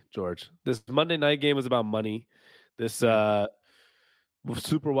money, George. This Monday night game was about money. This Super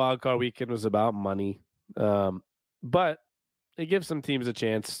Wild Card weekend was about money. But it gives some teams a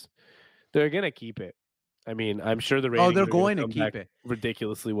chance. They're gonna keep it. I mean, I'm sure the ratings they're going to keep it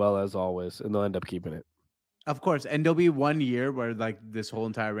ridiculously well as always, and they'll end up keeping it. Of course, and there'll be one year where like this whole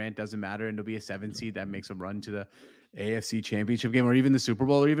entire rant doesn't matter, and there'll be a 7 seed that makes a run to the AFC Championship game, or even the Super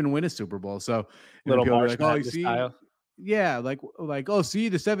Bowl, or even win a Super Bowl. So little like, oh, you see, yeah, like oh, see,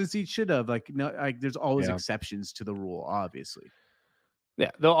 the 7 seed should have there's always exceptions to the rule, obviously.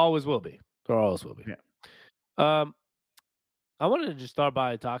 Yeah, there always will be. There always will be. Yeah. I wanted to just start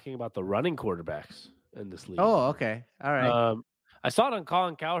by talking about the running quarterbacks in this league. Oh, okay, all right. I saw it on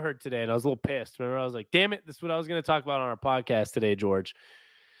Colin Cowherd today, and I was a little pissed. Remember, I was like, damn it, this is what I was going to talk about on our podcast today, George.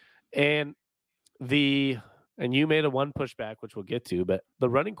 And you made a one pushback, which we'll get to, but the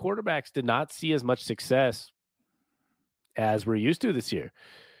running quarterbacks did not see as much success as we're used to this year.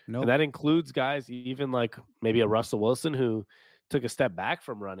 Nope. And that includes guys even like maybe a Russell Wilson who took a step back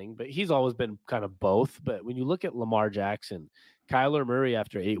from running, but he's always been kind of both. But when you look at Lamar Jackson, Kyler Murray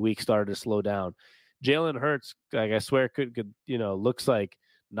after 8 weeks started to slow down. Jalen Hurts, like I swear, could looks like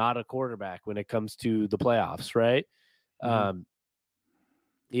not a quarterback when it comes to the playoffs, right? Mm-hmm.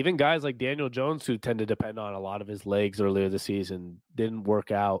 Even guys like Daniel Jones, who tend to depend on a lot of his legs earlier this season, didn't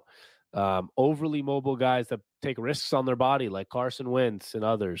work out. Overly mobile guys that take risks on their body, like Carson Wentz and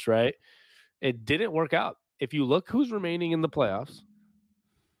others, right? It didn't work out. If you look who's remaining in the playoffs,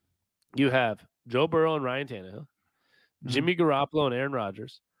 you have Joe Burrow and Ryan Tannehill, Jimmy Garoppolo and Aaron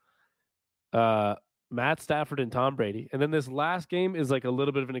Rodgers, Matt Stafford and Tom Brady. And then this last game is like a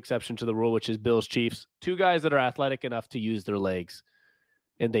little bit of an exception to the rule, which is Bills Chiefs. 2 guys that are athletic enough to use their legs.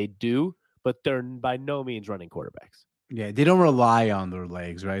 And they do, but they're by no means running quarterbacks. Yeah, they don't rely on their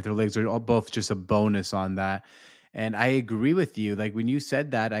legs, right? Their legs are both just a bonus on that. And I agree with you. Like when you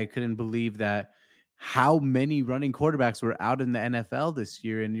said that, I couldn't believe that how many running quarterbacks were out in the NFL this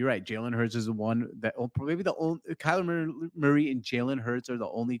year. And you're right, Jalen Hurts is the one that maybe the only Kyler Murray and Jalen Hurts are the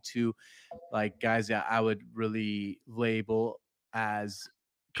only two like guys that I would really label as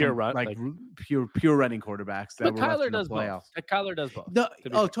pure run, like pure running quarterbacks that were left in the playoffs. Kyler does both. No,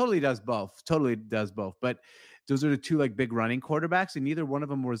 totally does both. Totally does both. But those are the two like big running quarterbacks, and neither one of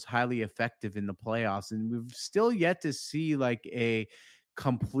them was highly effective in the playoffs. And we've still yet to see like a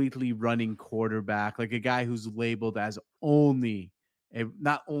completely running quarterback, like a guy who's labeled as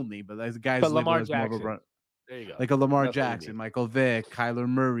not only, but as a guy who's Lamar labeled Jackson. as more of a run. There you go. Like a Lamar Jackson, Michael Vick, Kyler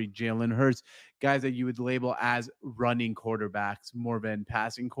Murray, Jalen Hurts, guys that you would label as running quarterbacks more than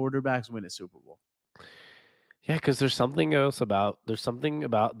passing quarterbacks win a Super Bowl. Yeah, because there's something about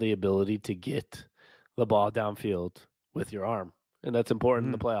the ability to get the ball downfield with your arm, and that's important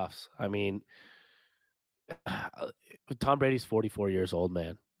in the playoffs. I mean, Tom Brady's 44 years old,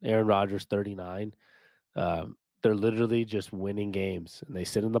 man. Aaron Rodgers 39. They're literally just winning games, and they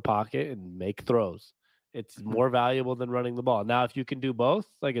sit in the pocket and make throws. It's more valuable than running the ball. Now, if you can do both,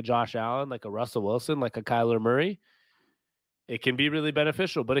 like a Josh Allen, like a Russell Wilson, like a Kyler Murray, it can be really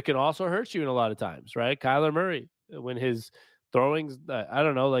beneficial, but it can also hurt you in a lot of times, right? Kyler Murray, when his throwings, I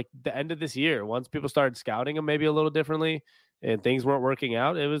don't know, like the end of this year, once people started scouting him maybe a little differently and things weren't working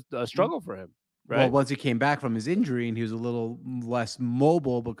out, it was a struggle for him, right? Well, once he came back from his injury and he was a little less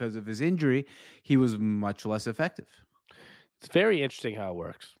mobile because of his injury, he was much less effective. It's very interesting how it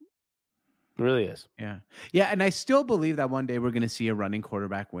works. It really is. Yeah. And I still believe that one day we're going to see a running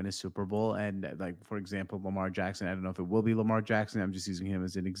quarterback win a Super Bowl. And like, for example, Lamar Jackson, I don't know if it will be Lamar Jackson. I'm just using him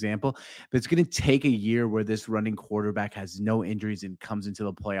as an example, but it's going to take a year where this running quarterback has no injuries and comes into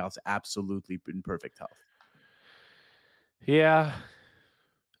the playoffs absolutely in perfect health. Yeah.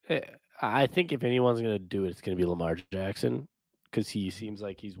 I think if anyone's going to do it, it's going to be Lamar Jackson, because he seems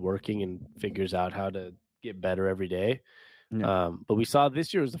like he's working and figures out how to get better every day. Yeah. But we saw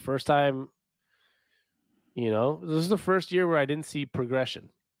this year was the first time, this is the first year where I didn't see progression,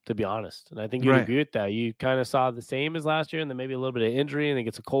 to be honest. And I think you'd agree with that. You kind of saw the same as last year, and then maybe a little bit of injury, and then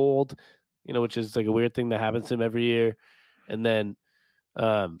gets a cold, which is like a weird thing that happens to him every year. And then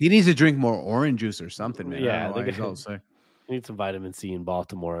he needs to drink more orange juice or something, man. Yeah, I think he needs some vitamin C in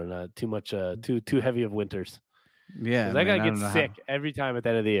Baltimore and too much, too heavy of winters. Yeah, that guy gets sick every time at the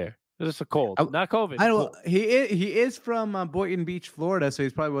end of the year. It's just a cold, not COVID. I don't. He is from Boynton Beach, Florida, so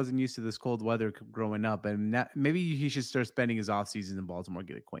he probably wasn't used to this cold weather growing up. And maybe he should start spending his off season in Baltimore,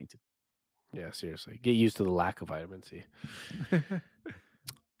 get acquainted. Yeah, seriously, get used to the lack of vitamin C. Do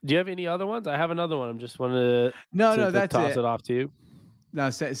you have any other ones? I have another one. I'm just wanted to toss it off to you. No,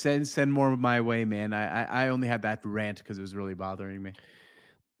 send more my way, man. I only had that rant because it was really bothering me.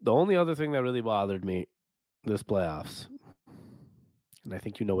 The only other thing that really bothered me this playoffs, and I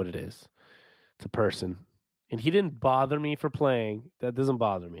think you know what it is. It's a person. And he didn't bother me for playing. That doesn't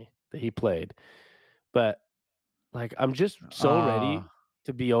bother me that he played. But, like, I'm just so ready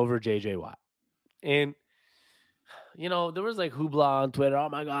to be over J.J. Watt. And, there was, like, hoopla on Twitter. Oh,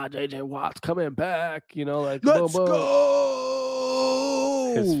 my God, J.J. Watt's coming back. Like, let's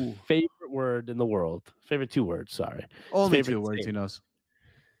go! His favorite word in the world. Favorite 2 words, sorry. Only 2 words, he knows.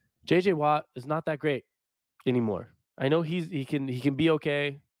 J.J. Watt is not that great anymore. I know he can be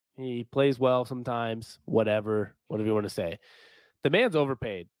okay. He plays well sometimes, whatever you want to say. The man's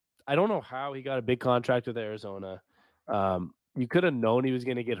overpaid. I don't know how he got a big contract with Arizona. You could have known he was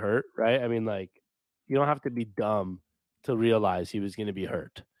going to get hurt, right? I mean, like, you don't have to be dumb to realize he was going to be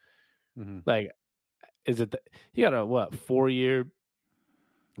hurt. Mm-hmm. Like, he got a 4-year,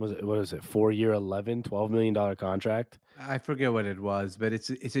 what is it? 4-year, $12 million contract. I forget what it was, but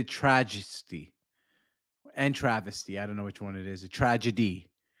it's a tragedy. And travesty. I don't know which one it is. A tragedy.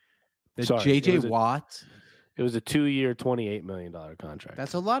 J.J. Watt. It was a 2-year, $28 million contract.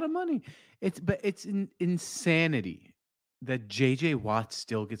 That's a lot of money. It's an insanity that J.J. Watt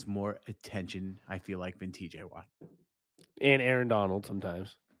still gets more attention, I feel like, than T.J. Watt. And Aaron Donald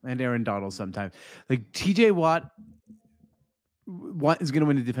sometimes. Like, T.J. Watt is going to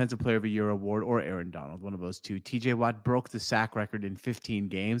win the Defensive Player of the Year award, or Aaron Donald, one of those two. T.J. Watt broke the sack record in 15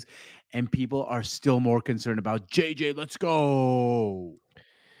 games, and people are still more concerned about J.J. Let's go.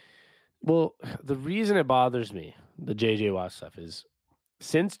 Well, the reason it bothers me, the J.J. Watt stuff, is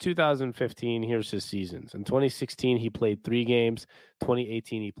since 2015, here's his seasons. In 2016, he played 3 games.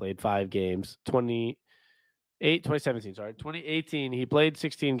 2018, he played 5 games. 2018, he played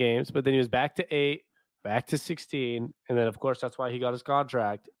 16 games, but then he was back to 8. Back to 16, and then, of course, that's why he got his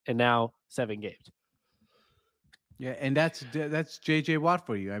contract, and now 7 games. Yeah, and that's J.J. Watt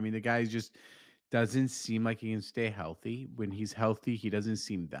for you. I mean, the guy's just doesn't seem like he can stay healthy. When he's healthy, he doesn't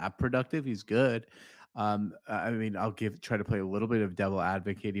seem that productive. He's good. I mean, I'll try to play a little bit of devil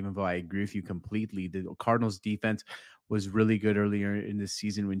advocate, even though I agree with you completely. The Cardinals defense was really good earlier in the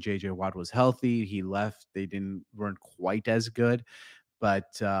season when JJ Watt was healthy. He left; they weren't quite as good,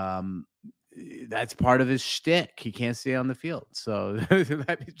 but that's part of his shtick. He can't stay on the field, so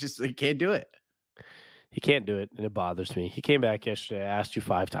that just he can't do it. He can't do it, and it bothers me. He came back yesterday. I asked you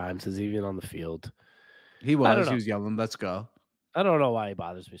 5 times. Is he even on the field? He was. He was yelling, "Let's go." I don't know why he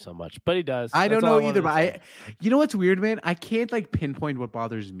bothers me so much, but he does. I don't know either, but you know what's weird, man? I can't like pinpoint what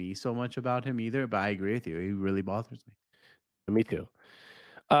bothers me so much about him either, but I agree with you. He really bothers me. Me too.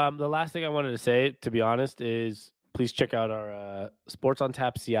 The last thing I wanted to say, to be honest, is please check out our Sports on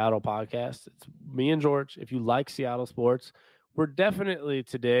Tap Seattle podcast. It's me and George. If you like Seattle sports, we're definitely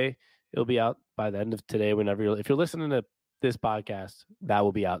today. It'll be out by the end of today. If you're listening to this podcast, that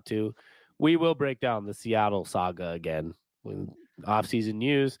will be out too. We will break down the Seattle saga again with off-season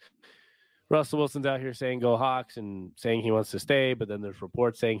news. Russell Wilson's out here saying go Hawks and saying he wants to stay, but then there's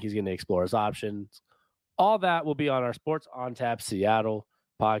reports saying he's going to explore his options. All that will be on our Sports on Tap Seattle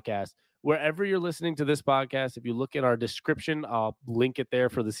podcast. Wherever you're listening to this podcast, if you look in our description, I'll link it there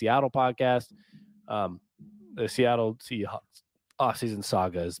for the Seattle podcast. The Seattle Seahawks off-season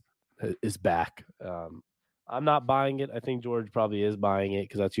saga is back. I'm not buying it. I think George probably is buying it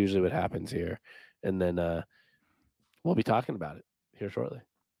because that's usually what happens here. And then we'll be talking about it here shortly.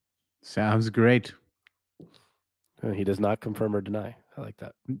 Sounds great. He does not confirm or deny. I like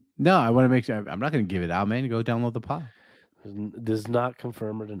that. No, I want to make sure. I'm not going to give it out, man. Go download the pod. Does not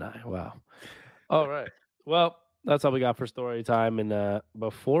confirm or deny. Wow. All right. Well, that's all we got for story time. And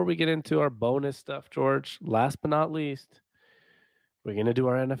before we get into our bonus stuff, George, last but not least, we're going to do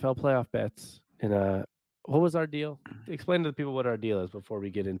our NFL playoff bets. And what was our deal? Explain to the people what our deal is before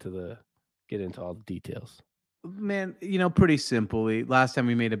we get into all the details. Man, pretty simply, last time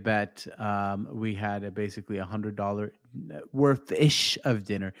we made a bet, we had basically $100 worth-ish of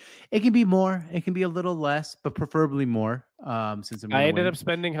dinner. It can be more, it can be a little less, but preferably more. Since I ended up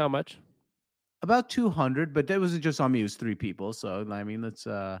spending how much? About 200, but that wasn't just on me. It was 3 people. So I mean, let's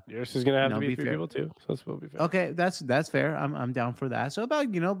yours is gonna have to be 3 people too. So it's be fair. Okay, that's fair. I'm down for that. So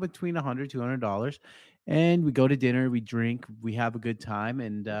about between $100-$200. And we go to dinner, we drink, we have a good time,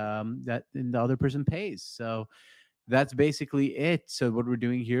 and the other person pays. So that's basically it. So what we're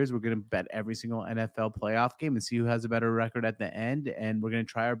doing here is we're going to bet every single NFL playoff game and see who has a better record at the end. And we're going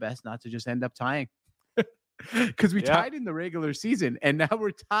to try our best not to just end up tying. Because we tied in the regular season, and now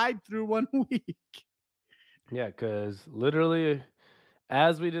we're tied through 1 week. Yeah, because literally,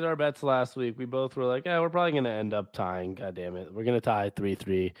 as we did our bets last week, we both were like, we're probably going to end up tying. God damn it. We're going to tie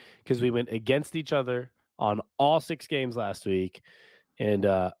 3-3 because we went against each other on all 6 games last week. And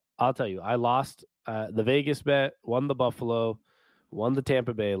I'll tell you, I lost the Vegas bet, won the Buffalo, won the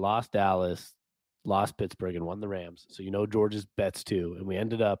Tampa Bay, lost Dallas, lost Pittsburgh, and won the Rams. So George's bets too. And we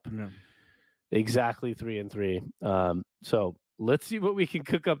ended up exactly 3-3. So let's see what we can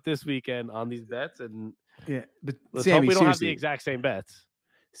cook up this weekend on these bets. And but let's hope we don't have the exact same bets.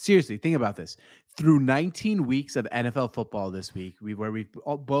 Seriously, think about this. Through 19 weeks of NFL football this week, we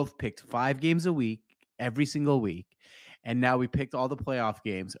both picked 5 games a week, every single week. And now we picked all the playoff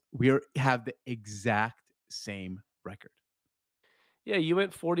games. We have the exact same record. Yeah, you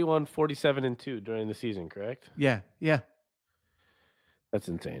went 41, 47, and 2 during the season, correct? Yeah. That's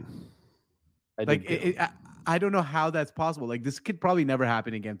insane. I don't know how that's possible. Like, this could probably never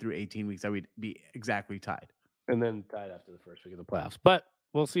happen again through 18 weeks that we'd be exactly tied. And then tied after the first week of the playoffs. But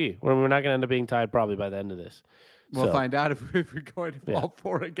we'll see. We're not going to end up being tied probably by the end of this. We'll find out if we're going to all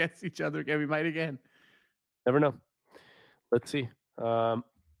 4 against each other again. We might again. Never know. Let's see.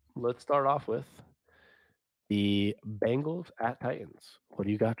 Let's start off with the Bengals at Titans. What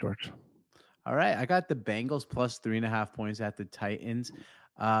do you got, George? All right. I got the Bengals plus 3.5 points at the Titans.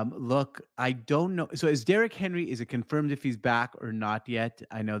 Look, I don't know. So is Derrick Henry, is it confirmed if he's back or not yet?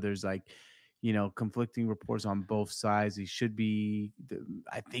 I know there's conflicting reports on both sides. He should be,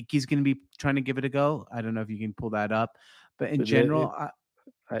 I think he's going to be trying to give it a go. I don't know if you can pull that up, but in general,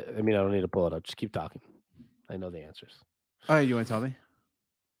 I don't need to pull it up. Just keep talking. I know the answers. All right. You want to tell me?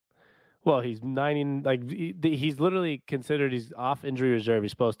 Well, he's 90, he's literally considered, he's off injury reserve.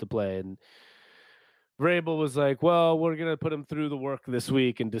 He's supposed to play. And Vrabel was like, well, we're going to put him through the work this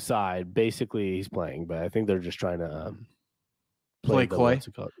week and decide. Basically, he's playing, but I think they're just trying to play coy. What's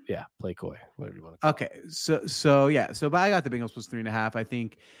it called? Yeah, play coy. Whatever you want to call Okay, so but I got the Bengals plus 3.5. I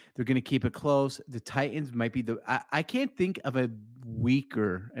think they're going to keep it close. The Titans might be I can't think of a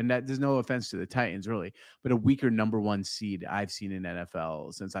weaker, and that there's no offense to the Titans really, but a weaker number one seed I've seen in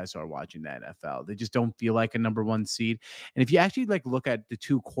NFL since I started watching the NFL. They just don't feel like a number one seed. And if you actually like look at the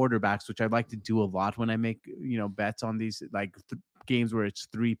two quarterbacks, which I like to do a lot when I make bets on these like games where it's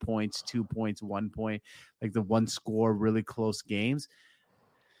 3 points, 2 points, 1 point, like the one score, really close games.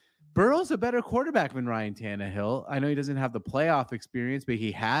 Burrow's a better quarterback than Ryan Tannehill. I know he doesn't have the playoff experience, but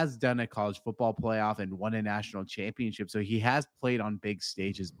he has done a college football playoff and won a national championship. So he has played on big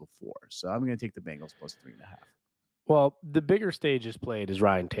stages before. So I'm going to take the Bengals plus 3.5. Well, the bigger stages played is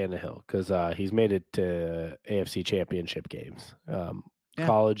Ryan Tannehill because he's made it to AFC championship games.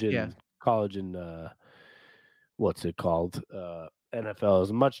 College and what's it called? NFL is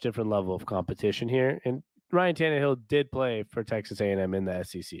a much different level of competition here. And Ryan Tannehill did play for Texas A&M in the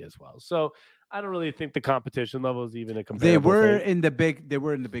SEC as well. So I don't really think the competition level is even a comparable They were thing. in the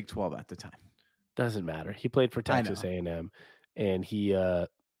Big 12 at the time. Doesn't matter. He played for Texas A&M, and he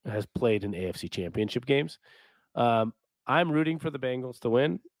has played in AFC championship games. I'm rooting for the Bengals to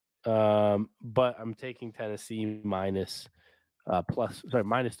win, but I'm taking Tennessee minus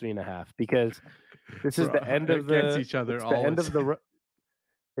 3.5 because this is the end of against each other.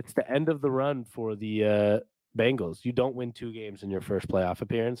 It's the end of the run for the Bengals. You don't win 2 games in your first playoff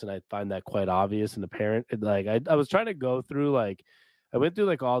appearance, and I find that quite obvious and apparent. Like I was trying to go through I went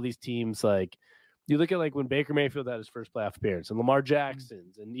through all these teams. Like you look at when Baker Mayfield had his first playoff appearance, and Lamar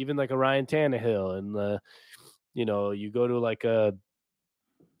Jackson's, and even a Ryan Tannehill, and you go to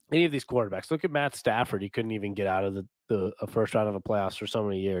any of these quarterbacks. Look at Matt Stafford. He couldn't even get out of the first round of the playoffs for so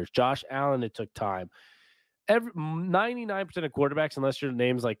many years. Josh Allen, it took time. 99% of quarterbacks, unless your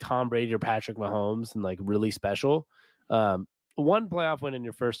name's like Tom Brady or Patrick Mahomes and really special, one playoff win in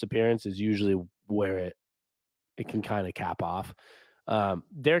your first appearance is usually where it can kind of cap off.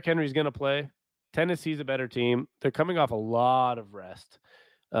 Derrick Henry's going to play. Tennessee's a better team. They're coming off a lot of rest.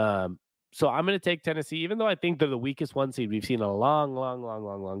 So I'm going to take Tennessee, even though I think they're the weakest one seed we've seen in a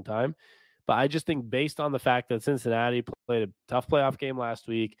long time. But I just think based on the fact that Cincinnati played a tough playoff game last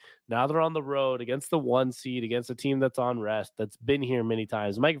week, now they're on the road against the 1 seed, against a team that's on rest, that's been here many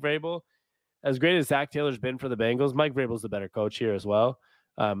times. Mike Vrabel, as great as Zach Taylor's been for the Bengals, Mike Vrabel's the better coach here as well.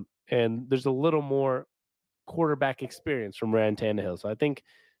 And there's a little more quarterback experience from Ryan Tannehill. So I think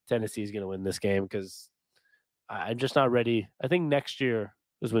Tennessee is going to win this game because I'm just not ready. I think next year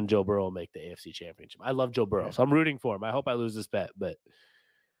is when Joe Burrow will make the AFC Championship. I love Joe Burrow, so I'm rooting for him. I hope I lose this bet, but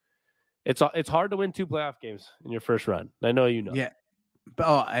it's hard to win 2 playoff games in your first run. I know you know. Yeah.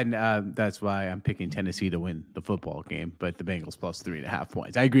 And that's why I'm picking Tennessee to win the football game, but the Bengals plus 3.5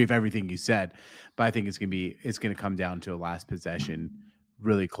 points. I agree with everything you said, but I think it's gonna come down to a last possession,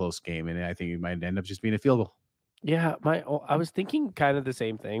 really close game, and I think it might end up just being a field goal. Yeah, I was thinking kind of the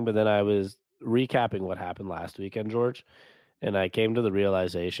same thing, but then I was recapping what happened last weekend, George, and I came to the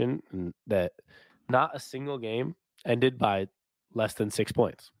realization that not a single game ended by less than 6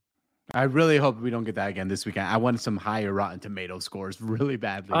 points. I really hope we don't get that again this weekend. I want some higher Rotten Tomato scores really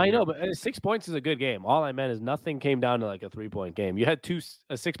badly. I know, but 6 points is a good game. All I meant is nothing came down to a 3-point game. You had a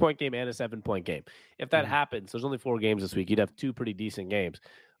 6-point game and a 7-point game. If that happens, there's only 4 games this week. You'd have 2 pretty decent games.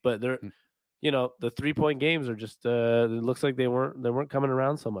 But they're, the 3-point games are just. It looks like they weren't coming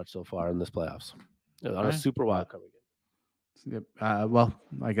around so much so far in this playoffs. On a super wild card weekend. Yep. Well,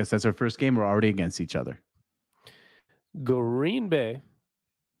 I guess that's our first game. We're already against each other. Green Bay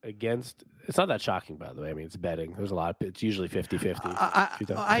against, it's not that shocking, by the way. I mean, it's betting. There's a lot. It's usually 50-50.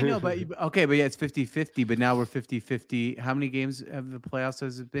 I know, but okay, but yeah, it's 50-50, but now we're 50-50. How many games of the playoffs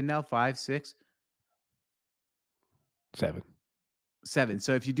has it been now? 5, 6? 7. 7.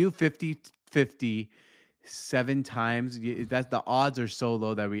 So if you do 50-50 7 times, the odds are so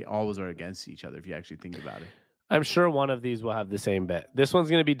low that we always are against each other if you actually think about it. I'm sure one of these will have the same bet. This one's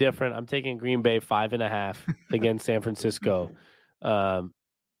going to be different. I'm taking Green Bay 5.5 against San Francisco.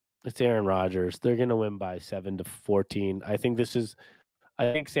 It's Aaron Rodgers. They're going to win by 7-14. I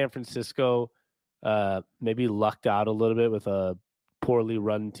think San Francisco maybe lucked out a little bit with a poorly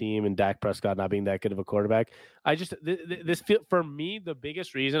run team and Dak Prescott not being that good of a quarterback. For me, the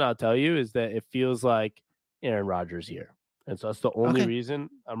biggest reason I'll tell you is that it feels like Aaron Rodgers here. And so that's the only reason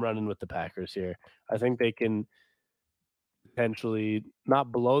I'm running with the Packers here. I think they can potentially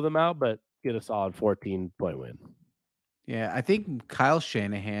not blow them out, but get a solid 14-point win. Yeah, I think Kyle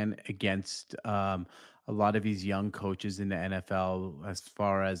Shanahan against a lot of these young coaches in the NFL, as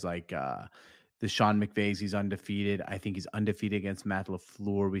far as the Sean McVays. He's undefeated. I think he's undefeated against Matt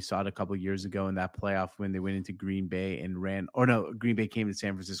LaFleur. We saw it a couple years ago in that playoff when they went into Green Bay and Green Bay came to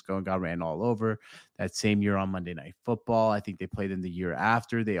San Francisco and got ran all over. That same year on Monday Night Football, I think they played them the year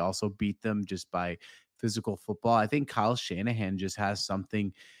after. They also beat them just by physical football. I think Kyle Shanahan just has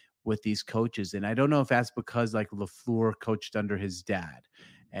something with these coaches. And I don't know if that's because like LaFleur coached under his dad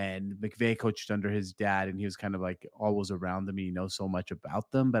and McVay coached under his dad, and he was kind of like always around them. And he knows so much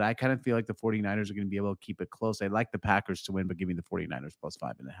about them. But I kind of feel like the 49ers are going to be able to keep it close. I like the Packers to win, but give me the 49ers plus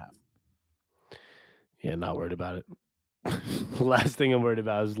 5.5. Yeah, not worried about it. The last thing I'm worried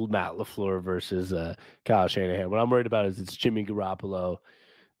about is Matt LaFleur versus Kyle Shanahan. What I'm worried about is it's Jimmy Garoppolo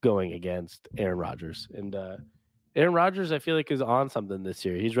going against Aaron Rodgers. And Aaron Rodgers, I feel like, is on something this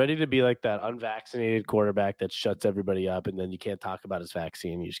year. He's ready to be like that unvaccinated quarterback that shuts everybody up, and then you can't talk about his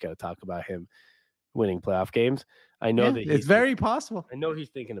vaccine. You just got to talk about him winning playoff games. I know that it's very possible. I know he's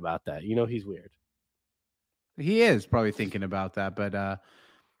thinking about that. You know, he's weird. He is probably thinking about that, but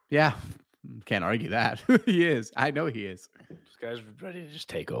yeah, can't argue that. He is. I know he is. This guy's ready to just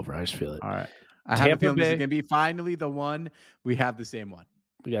take over. I just feel it. All right. I have a feeling this is going to be finally the one. We have the same one.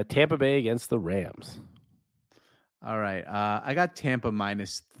 We got Tampa Bay against the Rams. All right. I got Tampa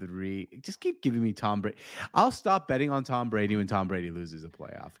 -3. Just keep giving me Tom Brady. I'll stop betting on Tom Brady when Tom Brady loses a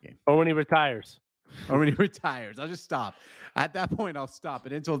playoff game. Or when he retires. Or when he retires. I'll just stop. At that point, I'll stop.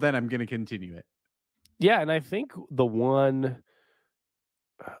 And until then, I'm going to continue it. Yeah, and I think the one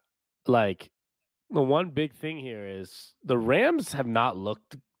big thing here is the Rams have not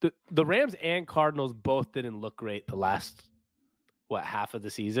looked the Rams and Cardinals both didn't look great the last half of the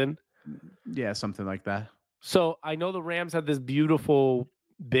season. Yeah, something like that. So I know the Rams had this beautiful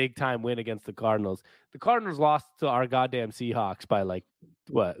big time win against the Cardinals. The Cardinals lost to our goddamn Seahawks by it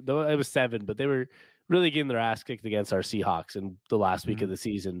was 7, but they were really getting their ass kicked against our Seahawks in the last week of the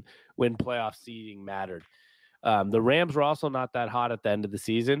season when playoff seeding mattered. The Rams were also not that hot at the end of the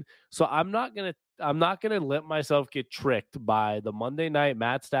season. So I'm not gonna let myself get tricked by the Monday night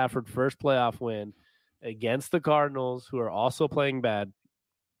Matt Stafford first playoff win against the Cardinals, who are also playing bad.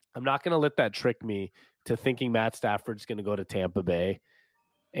 I'm not gonna let that trick me to thinking Matt Stafford's gonna go to Tampa Bay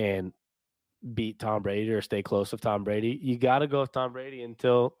and beat Tom Brady or stay close with Tom Brady. You gotta go with Tom Brady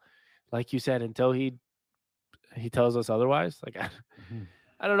until, like you said, until he tells us otherwise. Like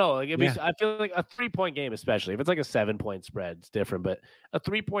I don't know. Like I feel like a 3-point game, especially if it's like a 7-point spread, it's different. But a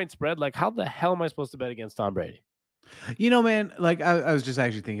 3-point spread, like how the hell am I supposed to bet against Tom Brady? You know, man, like I was just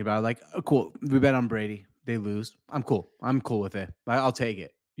actually thinking about it. Like, cool. We bet on Brady. They lose. I'm cool. I'm cool with it. I'll take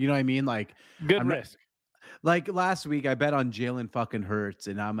it. You know what I mean? Like good risk. Like last week, I bet on Jalen fucking Hurts,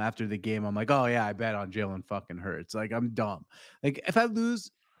 and after the game, I'm like, oh yeah, I bet on Jalen fucking Hurts. Like I'm dumb. Like if I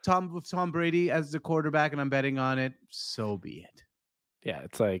lose with Tom Brady as the quarterback and I'm betting on it, so be it. Yeah,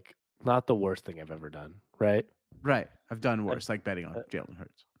 it's like not the worst thing I've ever done, right? Right. I've done worse, like betting on Jalen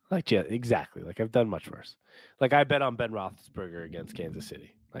Hurts. Yeah, exactly. Like I've done much worse. Like I bet on Ben Roethlisberger against Kansas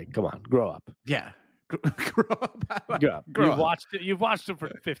City. Like, come on, grow up. Yeah. Grow up. Grow up. You've watched it for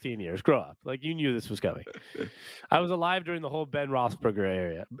 15 years. Grow up. Like you knew this was coming. I was alive during the whole Ben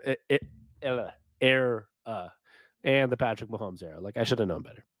Roethlisberger era and the Patrick Mahomes era. Like I should have known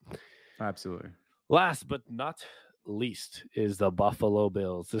better. Absolutely. Last but not least is the Buffalo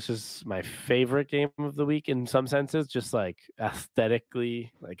Bills. This is my favorite game of the week in some senses, just like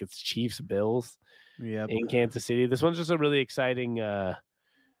aesthetically, like it's Chiefs Bills in Kansas City. This one's just a really exciting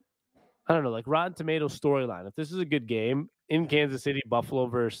I don't know, like Rotten Tomatoes storyline. If this is a good game in Kansas City, Buffalo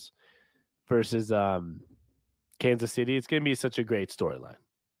versus Kansas City, it's going to be such a great storyline.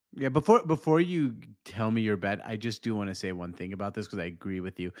 Yeah, before you tell me your bet, I just do want to say one thing about this because I agree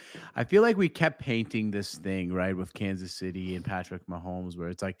with you. I feel like we kept painting this thing, right, with Kansas City and Patrick Mahomes, where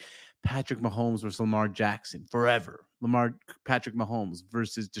it's like Patrick Mahomes versus Lamar Jackson forever. Patrick Mahomes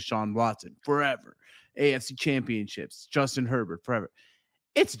versus Deshaun Watson forever. AFC championships, Justin Herbert forever.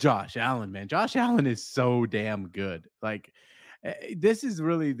 It's Josh Allen, man. Josh Allen is so damn good. Like, this is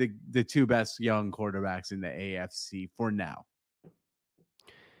really the two best young quarterbacks in the AFC for now.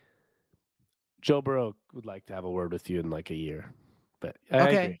 Joe Burrow would like to have a word with you in like a year, but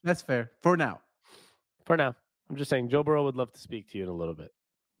okay, agree. That's fair. For now, I'm just saying Joe Burrow would love to speak to you in a little bit.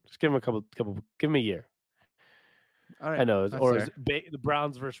 Just give him give him a year. All right, I know, the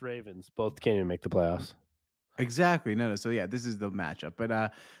Browns versus Ravens both can't even make the playoffs. Exactly. No. So yeah, this is the matchup.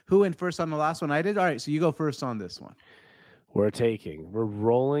 But who went first on the last one? I did. All right. So you go first on this one. We're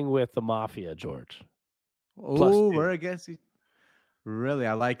rolling with the Mafia, George. Oh, we're against you. Really,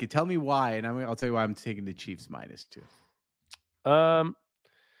 I like it. Tell me why, and I'll tell you why I'm taking the Chiefs -2.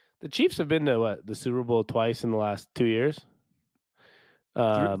 The Chiefs have been to the Super Bowl twice in the last 2 years.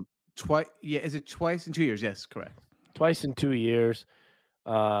 3 twice. Yeah, is it twice in 2 years? Yes, correct. Twice in 2 years.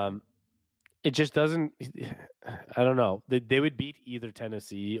 It just doesn't. I don't know. They would beat either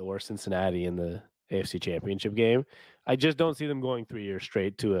Tennessee or Cincinnati in the AFC Championship game. I just don't see them going 3 years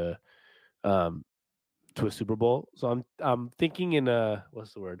straight to a Super Bowl. So I'm thinking in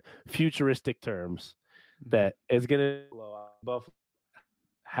what's the word? Futuristic terms that it's gonna blow out. Buffalo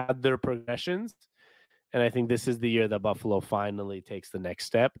had their progressions, and I think this is the year that Buffalo finally takes the next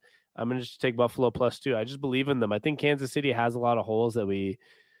step. I'm gonna just take Buffalo +2. I just believe in them. I think Kansas City has a lot of holes that we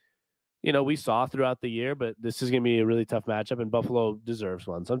saw throughout the year, but this is gonna be a really tough matchup, and Buffalo deserves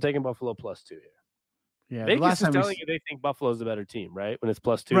one. So I'm taking Buffalo +2 here. Yeah, Vegas is telling you they think Buffalo's the better team, right? When it's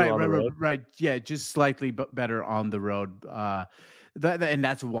 +2 on the road. Right. Yeah, just slightly better on the road. And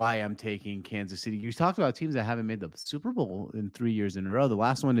that's why I'm taking Kansas City. You talked about teams that haven't made the Super Bowl in 3 years in a row. The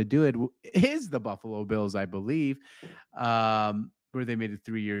last one to do it is the Buffalo Bills, I believe, where they made it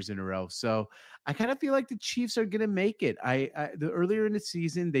 3 years in a row. So I kind of feel like the Chiefs are going to make it. The earlier in the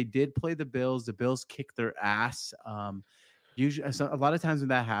season, they did play the Bills. The Bills kicked their ass. Usually, a lot of times when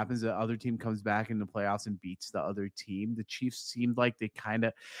that happens, the other team comes back in the playoffs and beats the other team. The Chiefs seemed like this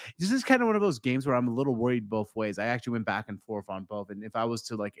is kind of one of those games where I'm a little worried both ways. I actually went back and forth on both. And if I was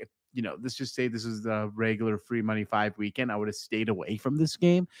to let's just say this was the regular free money 5 weekend, I would have stayed away from this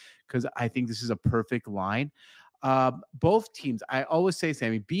game because I think this is a perfect line. Both teams, I always say,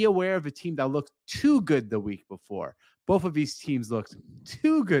 Sammy, be aware of a team that looked too good the week before. Both of these teams looked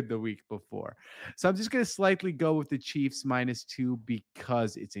too good the week before. So I'm just going to slightly go with the Chiefs -2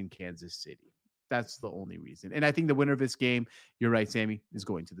 because it's in Kansas City. That's the only reason. And I think the winner of this game, you're right, Sammy, is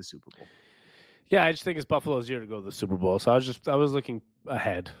going to the Super Bowl. Yeah, I just think it's Buffalo's year to go to the Super Bowl. So I was looking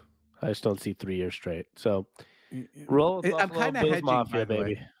ahead. I just don't see 3 years straight. So roll with Buffalo, I'm kind of hedging, Mafia,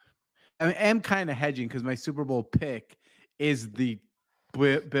 baby. I am kind of hedging because my Super Bowl pick is the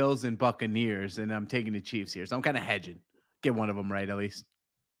Bills and Buccaneers, and I'm taking the Chiefs here. So I'm kind of hedging. Get one of them right, at least.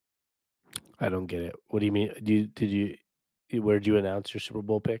 I don't get it. What do you mean? Where'd you announce your Super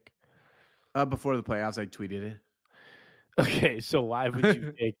Bowl pick? Before the playoffs, I tweeted it. Okay, so why would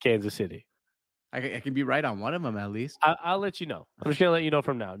you take Kansas City? I can be right on one of them at least. I'll let you know. I'm just gonna let you know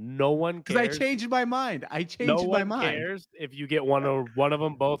from now. No one cares. Because I changed my mind. No one cares if you get one of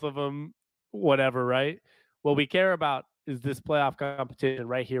them, both of them, whatever. Right? What we care about is this playoff competition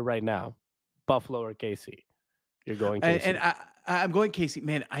right here, right now. Buffalo or KC. You're going KC. And I'm going KC.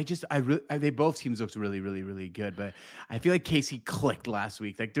 Man, they both teams looked really, really, really good. But I feel like KC clicked last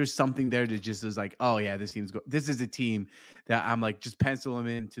week. Like there's something there that just is like, oh yeah, this is a team that I'm like just pencil them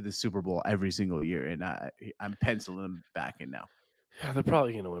into the Super Bowl every single year, and I'm penciling them back in now. Yeah, they're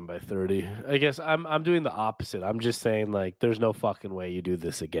probably gonna win by 30. I guess I'm doing the opposite. I'm just saying like, there's no fucking way you do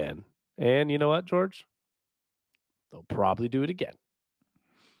this again. And you know what, George? They'll probably do it again.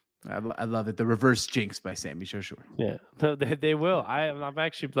 I love it. The reverse jinx by Sammy Sure. Yeah, they will. I'm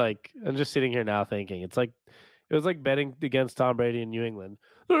actually like, I'm just sitting here now thinking it was like betting against Tom Brady in New England.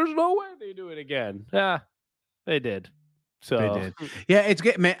 There's no way they do it again. Yeah, they did. So they did. Yeah, it's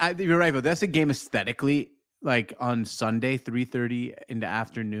good, man. You're right, but that's a game aesthetically. Like on Sunday, 3:30 in the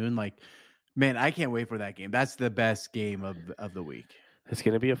afternoon. Like, man, I can't wait for that game. That's the best game of the week. It's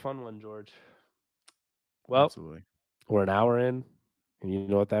gonna be a fun one, George. Well, absolutely. We're an hour in. And you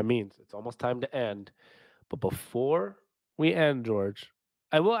know what that means. It's almost time to end. But before we end, George,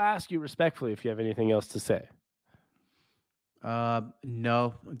 I will ask you respectfully if you have anything else to say.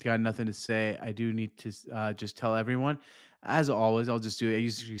 No, got nothing to say. I do need to just tell everyone, as always, I'll just do it. I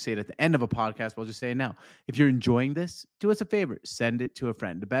usually say it at the end of a podcast, but I'll just say it now. If you're enjoying this, do us a favor. Send it to a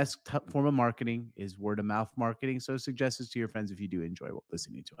friend. The best form of marketing is word of mouth marketing. So suggest this to your friends if you do enjoy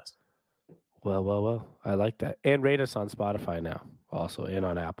listening to us. Well. I like that. And rate us on Spotify now, also, and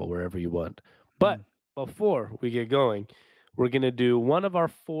on Apple, wherever you want. But before we get going, we're going to do one of our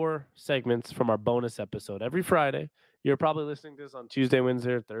 4 segments from our bonus episode every Friday. You're probably listening to this on Tuesday,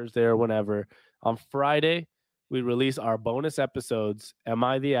 Wednesday, or Thursday, or whenever. On Friday, we release our bonus episodes, Am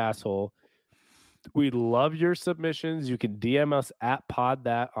I the Asshole? We love your submissions. You can DM us at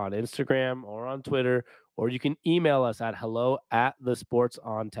PodThat on Instagram or on Twitter, or you can email us at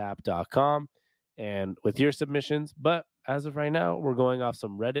hello@thesportsontap.com and with your submissions. But as of right now, we're going off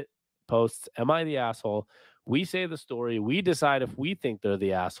some Reddit posts. Am I the asshole? We say the story. We decide if we think they're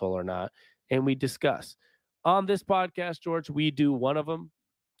the asshole or not, and we discuss. On this podcast, George, we do one of them,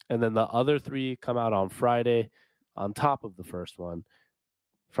 and then the other 3 come out on Friday on top of the first one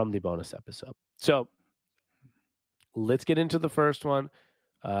from the bonus episode. So let's get into the first one.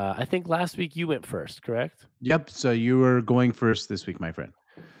 I think last week you went first, correct? Yep. So you were going first this week, my friend.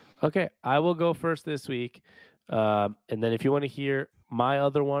 Okay. I will go first this week. And then if you want to hear my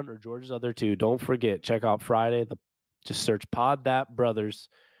other one or George's other two, don't forget, check out Friday. Just search Pod That Brothers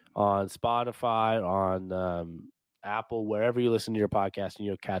on Spotify, on Apple, wherever you listen to your podcast, and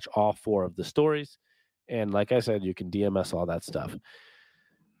you'll catch all 4 of the stories. And like I said, you can DM us all that stuff.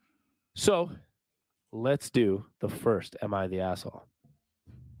 So let's do the first Am I the Asshole?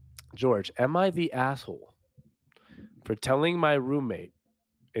 George, am I the asshole for telling my roommate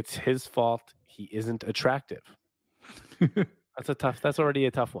it's his fault he isn't attractive? That's already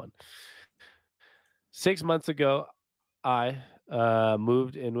a tough one. 6 months ago, I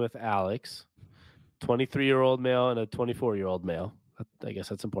moved in with Alex, 23-year-old male and a 24-year-old male. I guess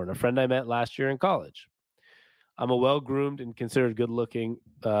that's important. A friend I met last year in college. I'm a well-groomed and considered good-looking,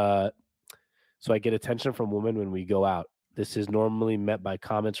 so I get attention from women when we go out. This is normally met by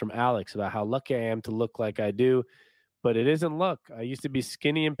comments from Alex about how lucky I am to look like I do, but it isn't luck. I used to be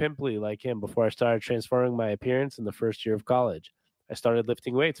skinny and pimply like him before I started transforming my appearance in the first year of college. I started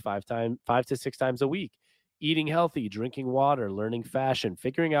lifting weights 5 to 6 times a week, eating healthy, drinking water, learning fashion,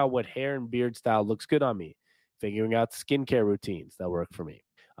 figuring out what hair and beard style looks good on me, figuring out skincare routines that work for me.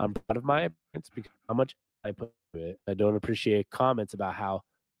 I'm proud of my appearance because how much I put into it. I don't appreciate comments about how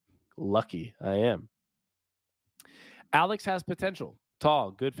lucky I am. Alex has potential,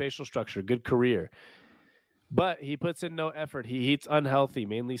 tall, good facial structure, good career, but he puts in no effort. He eats unhealthy,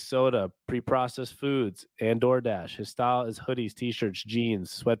 mainly soda, pre-processed foods, and DoorDash. His style is hoodies, t-shirts,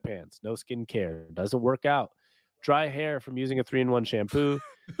 jeans, sweatpants, no skincare, doesn't work out, dry hair from using a 3-in-1 shampoo.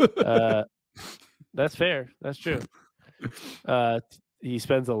 That's fair. That's true. He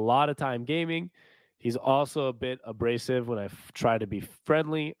spends a lot of time gaming. He's also a bit abrasive when I try to be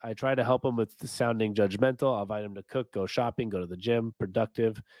friendly. I try to help him with sounding judgmental. I'll invite him to cook, go shopping, go to the gym,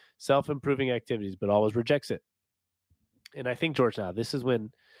 productive, self-improving activities, but always rejects it. And I think, George, now this is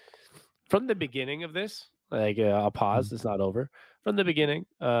when, from the beginning of this, like I'll pause, it's not over. From the beginning,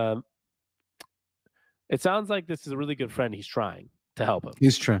 it sounds like this is a really good friend. He's trying to help him.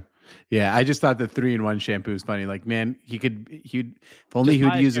 He's trying. Yeah, I just thought the 3-in-1 shampoo is funny. Like, man, he'd if only he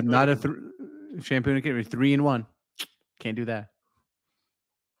would use it, not a shampoo and 3-in-1. Can't do that.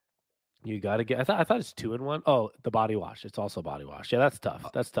 You got to get. I thought it's 2-in-1. Oh, the body wash. It's also body wash. Yeah, that's tough.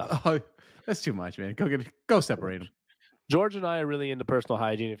 That's tough. Oh, that's too much, man. Go separate them. George and I are really into personal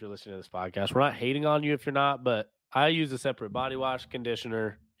hygiene. If you're listening to this podcast, we're not hating on you if you're not, but I use a separate body wash,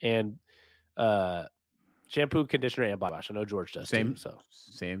 conditioner, and shampoo, conditioner, and body wash. I know George does same. Too, so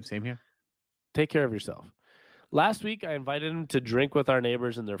same here. Take care of yourself. Last week, I invited him to drink with our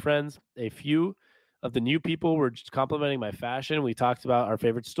neighbors and their friends. A few of the new people were complimenting my fashion. We talked about our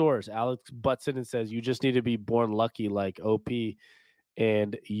favorite stores. Alex butts in and says, "You just need to be born lucky like OP,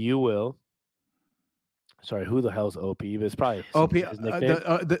 and you will." Sorry, who the hell's OP? But it's probably OP.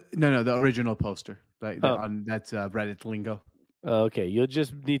 The original poster. That's Reddit lingo. Okay, you'll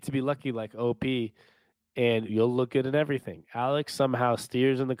just need to be lucky like OP, and you'll look good in everything. Alex somehow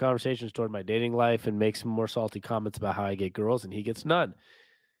steers in the conversations toward my dating life and makes some more salty comments about how I get girls, and he gets none.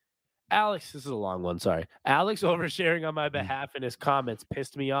 Alex, this is a long one, sorry. Alex oversharing on my behalf in his comments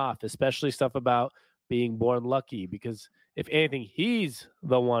pissed me off, especially stuff about being born lucky, because if anything, he's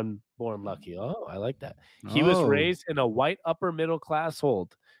the one born lucky. Oh, I like that. He was raised in a white upper middle class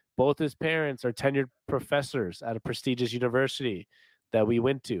household. Both his parents are tenured professors at a prestigious university that we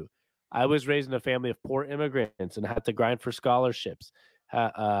went to. I was raised in a family of poor immigrants and had to grind for scholarships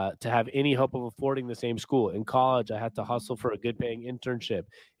to have any hope of affording the same school. In college, I had to hustle for a good paying internship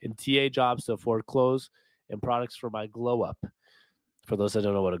and TA jobs to afford clothes and products for my glow up. For those that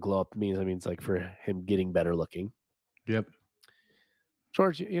don't know what a glow up means, it means like for him getting better looking. Yep.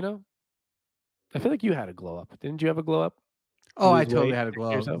 George, I feel like you had a glow up. Didn't you have a glow up? Oh, I totally had a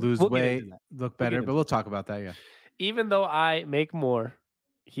glow up. Lose weight, look better, but we'll talk about that, yeah. Even though I make more,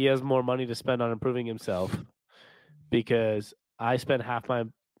 he has more money to spend on improving himself because I spend half my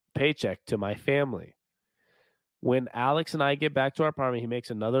paycheck to my family. When Alex and I get back to our apartment, he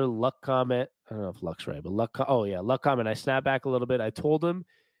makes another luck comment. I don't know if luck's right, but luck comment. I snap back a little bit. I told him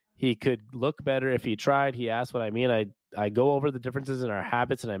he could look better if he tried. He asked what I mean. I go over the differences in our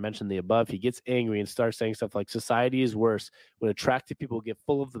habits, and I mentioned the above. He gets angry and starts saying stuff like society is worse when attractive people get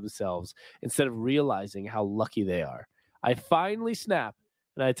full of themselves instead of realizing how lucky they are. I finally snap,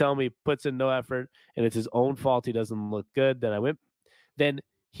 and I tell him he puts in no effort, and it's his own fault he doesn't look good. Then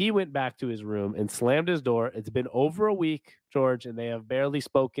he went back to his room and slammed his door. It's been over a week, George, and they have barely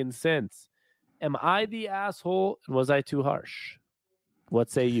spoken since. Am I the asshole, and was I too harsh? What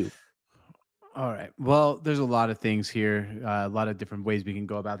say you? All right. Well, there's a lot of things here, a lot of different ways we can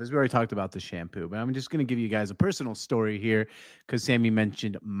go about this. We already talked about the shampoo, but I'm just going to give you guys a personal story here because Sammy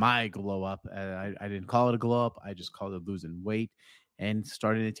mentioned my glow up. I didn't call it a glow up. I just called it losing weight. and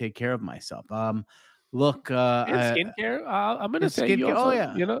starting to take care of myself. Look, and skincare. I'm gonna say you skincare.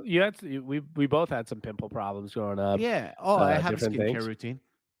 also, Oh yeah, we both had some pimple problems growing up. yeah. Oh, I have a different skincare things. routine.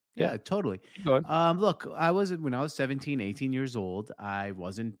 Yeah. Yeah, totally. Keep going. Look, when I was 17, 18 years old, I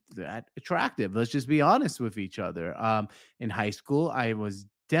wasn't that attractive. Let's just be honest with each other. In high school, I was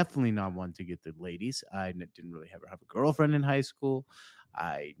definitely not one to get the ladies. Didn't really ever have a girlfriend in high school.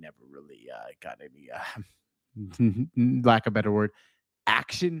 I never really got any, lack of a better word,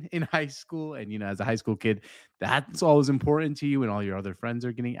 action in high school. And as a high school kid, that's always important to you, and all your other friends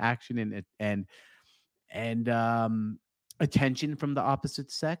are getting action and attention from the opposite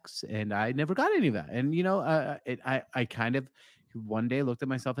sex, and I never got any of that. And I kind of one day looked at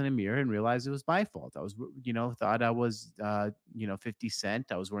myself in a mirror and realized it was my fault. I was thought I was 50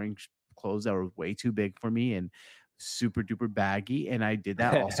 Cent. I was wearing clothes that were way too big for me and super duper baggy, and I did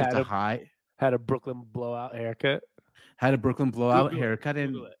that also to hide. Had a Brooklyn blowout haircut. Had a Brooklyn blowout Google haircut, it.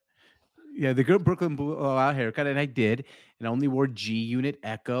 and Google it. yeah, the good Brooklyn blowout haircut, and I did, and I only wore G Unit,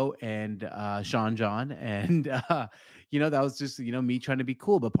 Echo, and Sean John, and that was just me trying to be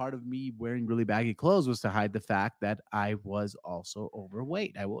cool. But part of me wearing really baggy clothes was to hide the fact that I was also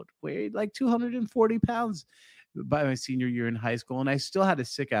overweight. I weighed like 240 pounds by my senior year in high school, and I still had a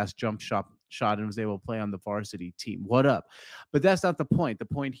sick ass jump shot and was able to play on the varsity team. What up? But that's not the point. The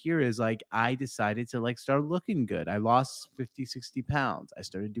point here is like I decided to like start looking good. I lost 50, 60 pounds. I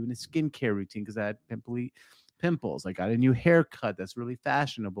started doing a skincare routine because I had pimples. I got a new haircut that's really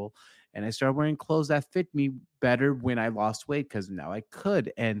fashionable, and I started wearing clothes that fit me better when I lost weight because now I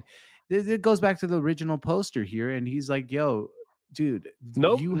could. And it goes back to the original poster here, and he's like, "Yo, dude,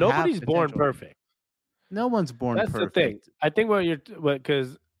 nobody's born perfect. No one's born perfect." That's the thing. I think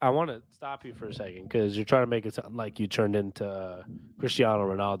because I want to stop you for a second because you're trying to make it sound like you turned into Cristiano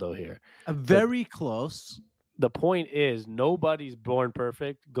Ronaldo here. Very close. The point is nobody's born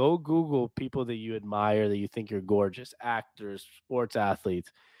perfect. Go Google people that you admire, that you think are gorgeous, actors, sports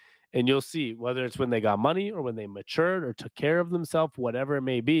athletes, and you'll see whether it's when they got money or when they matured or took care of themselves, whatever it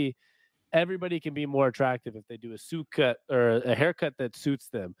may be. Everybody can be more attractive if they do a suit cut or a haircut that suits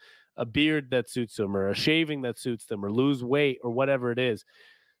them, a beard that suits them, or a shaving that suits them, or lose weight or whatever it is.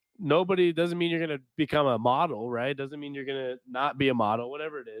 Nobody doesn't mean you're going to become a model, right? Doesn't mean you're going to not be a model,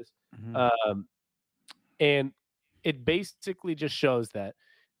 whatever it is. Mm-hmm. And it basically just shows that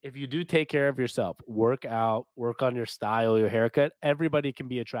if you do take care of yourself, work out, work on your style, your haircut, everybody can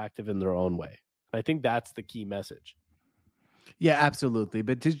be attractive in their own way. I think that's the key message. Yeah, absolutely.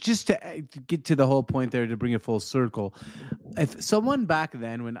 But to get to the whole point there, to bring it full circle, if someone back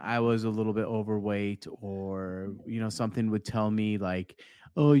then when I was a little bit overweight or, something would tell me like,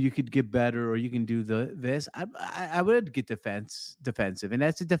 oh, you could get better or you can do this, I would get defensive. And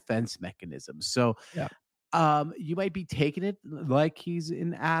that's a defense mechanism. So yeah. You might be taking it like he's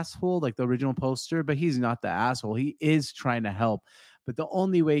an asshole, like the original poster, but he's not the asshole. He is trying to help. But the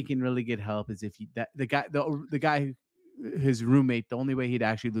only way he can really get help is if the guy his roommate, the only way he'd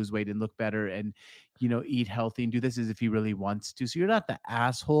actually lose weight and look better and eat healthy and do this is if he really wants to. So you're not the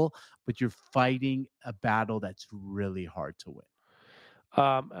asshole, but you're fighting a battle that's really hard to win.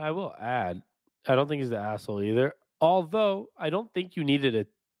 I will add, I don't think he's the asshole either, although I don't think you needed it.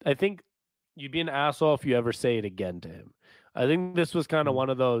 I think you'd be an asshole if you ever say it again to him. I think this was kind of one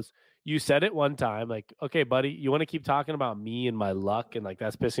of those, you said it one time, like, okay, buddy, you want to keep talking about me and my luck and like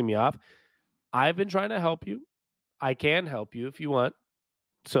that's pissing me off. I've been trying to help you. I can help you if you want.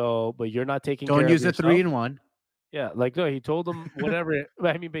 So, but you're not taking care of yourself. Don't use the 3-in-1. Yeah, like no, he told him whatever.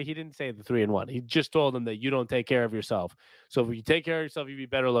 I mean, but he didn't say the 3-in-1. He just told him that you don't take care of yourself. So if you take care of yourself, you'd be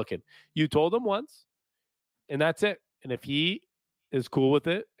better looking. You told him once, and that's it. And if he is cool with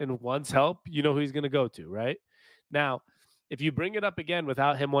it and wants help, you know who he's going to go to, right? Now, if you bring it up again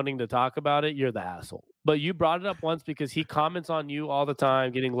without him wanting to talk about it, you're the asshole. But you brought it up once because he comments on you all the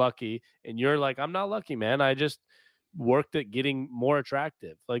time, getting lucky, and you're like, I'm not lucky, man. I just worked at getting more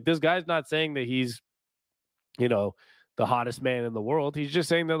attractive. Like this guy's not saying that he's, the hottest man in the world. He's just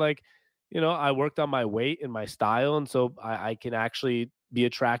saying that like, I worked on my weight and my style. And so I can actually be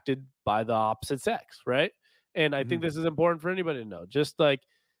attracted by the opposite sex. Right. And I think this is important for anybody to know. Just like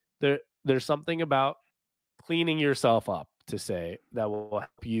there's something about cleaning yourself up to say that will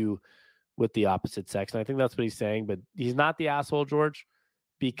help you with the opposite sex. And I think that's what he's saying, but he's not the asshole, George,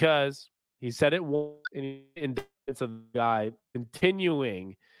 because he said it once in defense of the guy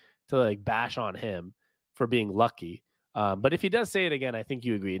continuing to like bash on him for being lucky. But if he does say it again, I think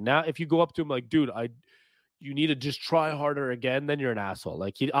you agree. Now, if you go up to him like, dude, you need to just try harder again, then you're an asshole.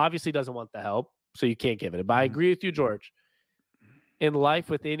 Like he obviously doesn't want the help, so you can't give it. But I agree with you, George. In life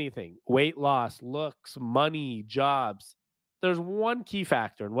with anything, weight loss, looks, money, jobs, there's one key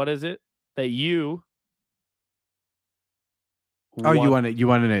factor, and what is it that you? Oh, you want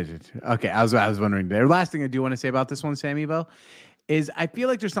it? Okay, I was wondering. The last thing I do want to say about this one, Sammy Bo, is I feel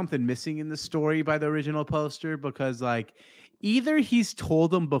like there's something missing in the story by the original poster, because like either he's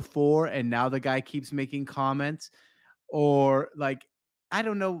told them before and now the guy keeps making comments, or like I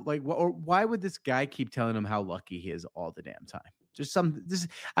don't know, like or why would this guy keep telling him how lucky he is all the damn time? Just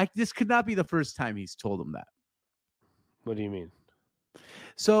this could not be the first time he's told him that. What do you mean?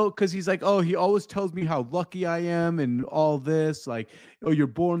 So, because he's like, oh, he always tells me how lucky I am and all this, like, oh, you're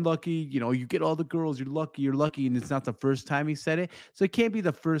born lucky, you get all the girls, you're lucky, and it's not the first time he said it. So it can't be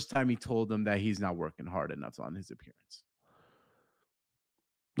the first time he told them that he's not working hard enough on his appearance.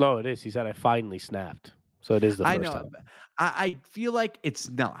 No, it is. He said, I finally snapped. So it is the first time. I feel like it's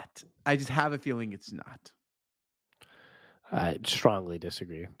not. I just have a feeling it's not. I strongly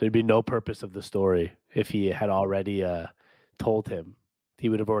disagree. There'd be no purpose of the story if he had already told him. He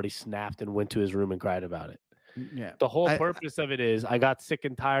would have already snapped and went to his room and cried about it. Yeah. The whole purpose of it is I got sick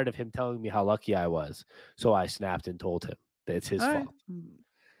and tired of him telling me how lucky I was. So I snapped and told him that it's his fault.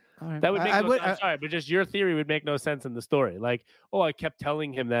 All right. That would make I'm sorry, but just your theory would make no sense in the story. Like, oh, I kept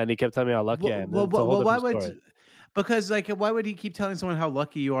telling him that and he kept telling me how lucky I am. Well, why would because like why would he keep telling someone how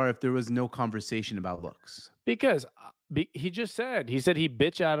lucky you are if there was no conversation about looks? Because he said he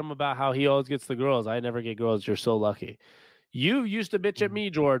bitch at him about how he always gets the girls. I never get girls. You're so lucky. You used to bitch at me,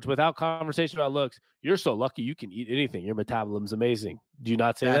 George, without conversation about looks. You're so lucky you can eat anything. Your metabolism's amazing. Do you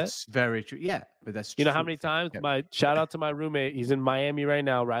not say that? That's very true. Yeah, but that's true. You know how many times my shout out to my roommate. He's in Miami right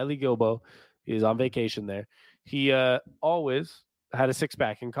now, Riley Gilbo. He's on vacation there. He always had a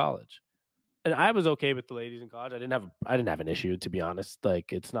 6-pack in college. And I was okay with the ladies in college. I didn't have an issue, to be honest.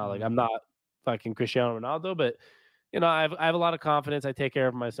 Like, it's not like I'm not fucking Cristiano Ronaldo, but I have a lot of confidence. I take care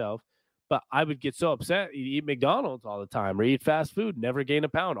of myself. But I would get so upset. You eat McDonald's all the time or eat fast food, never gain a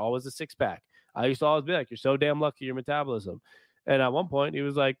pound, always a 6-pack. I used to always be like, you're so damn lucky, your metabolism. And at one point, he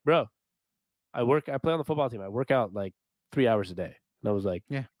was like, bro, I play on the football team. I work out like 3 hours a day. And I was like,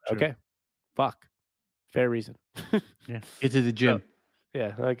 yeah, okay, fuck. Fair reason. Yeah. Get to the gym. So,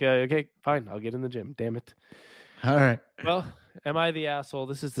 yeah. Like, okay, fine. I'll get in the gym. Damn it. All right. Well, am I the asshole?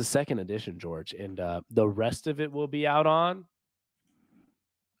 This is the second edition, George. And the rest of it will be out on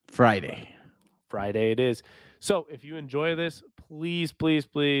Friday it is. So if you enjoy this, please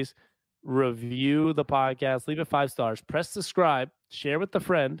review the podcast, leave it 5 stars, press subscribe, share with a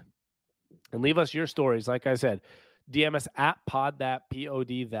friend, and leave us your stories. Like I said, DM us at podthat,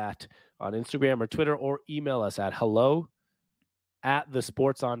 POD that on Instagram or Twitter, or email us at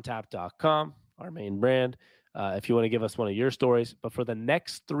hello@thesportsontap.com, our main brand. If you want to give us one of your stories. But for the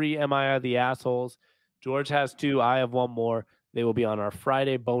next 3 Am I the Assholes, George has 2, I have 1 more. They will be on our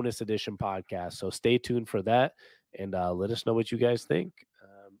Friday bonus edition podcast. So stay tuned for that and let us know what you guys think.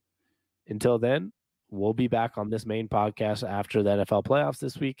 Until then, we'll be back on this main podcast after the NFL playoffs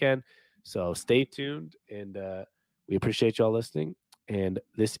this weekend. So stay tuned, and we appreciate y'all listening. And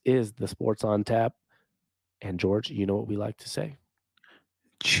this is the Sports on Tap. And George, you know what we like to say.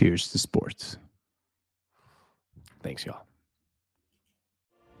 Cheers to sports. Thanks, y'all.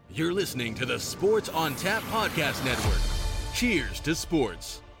 You're listening to the Sports on Tap Podcast Network. Cheers to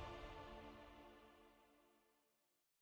sports.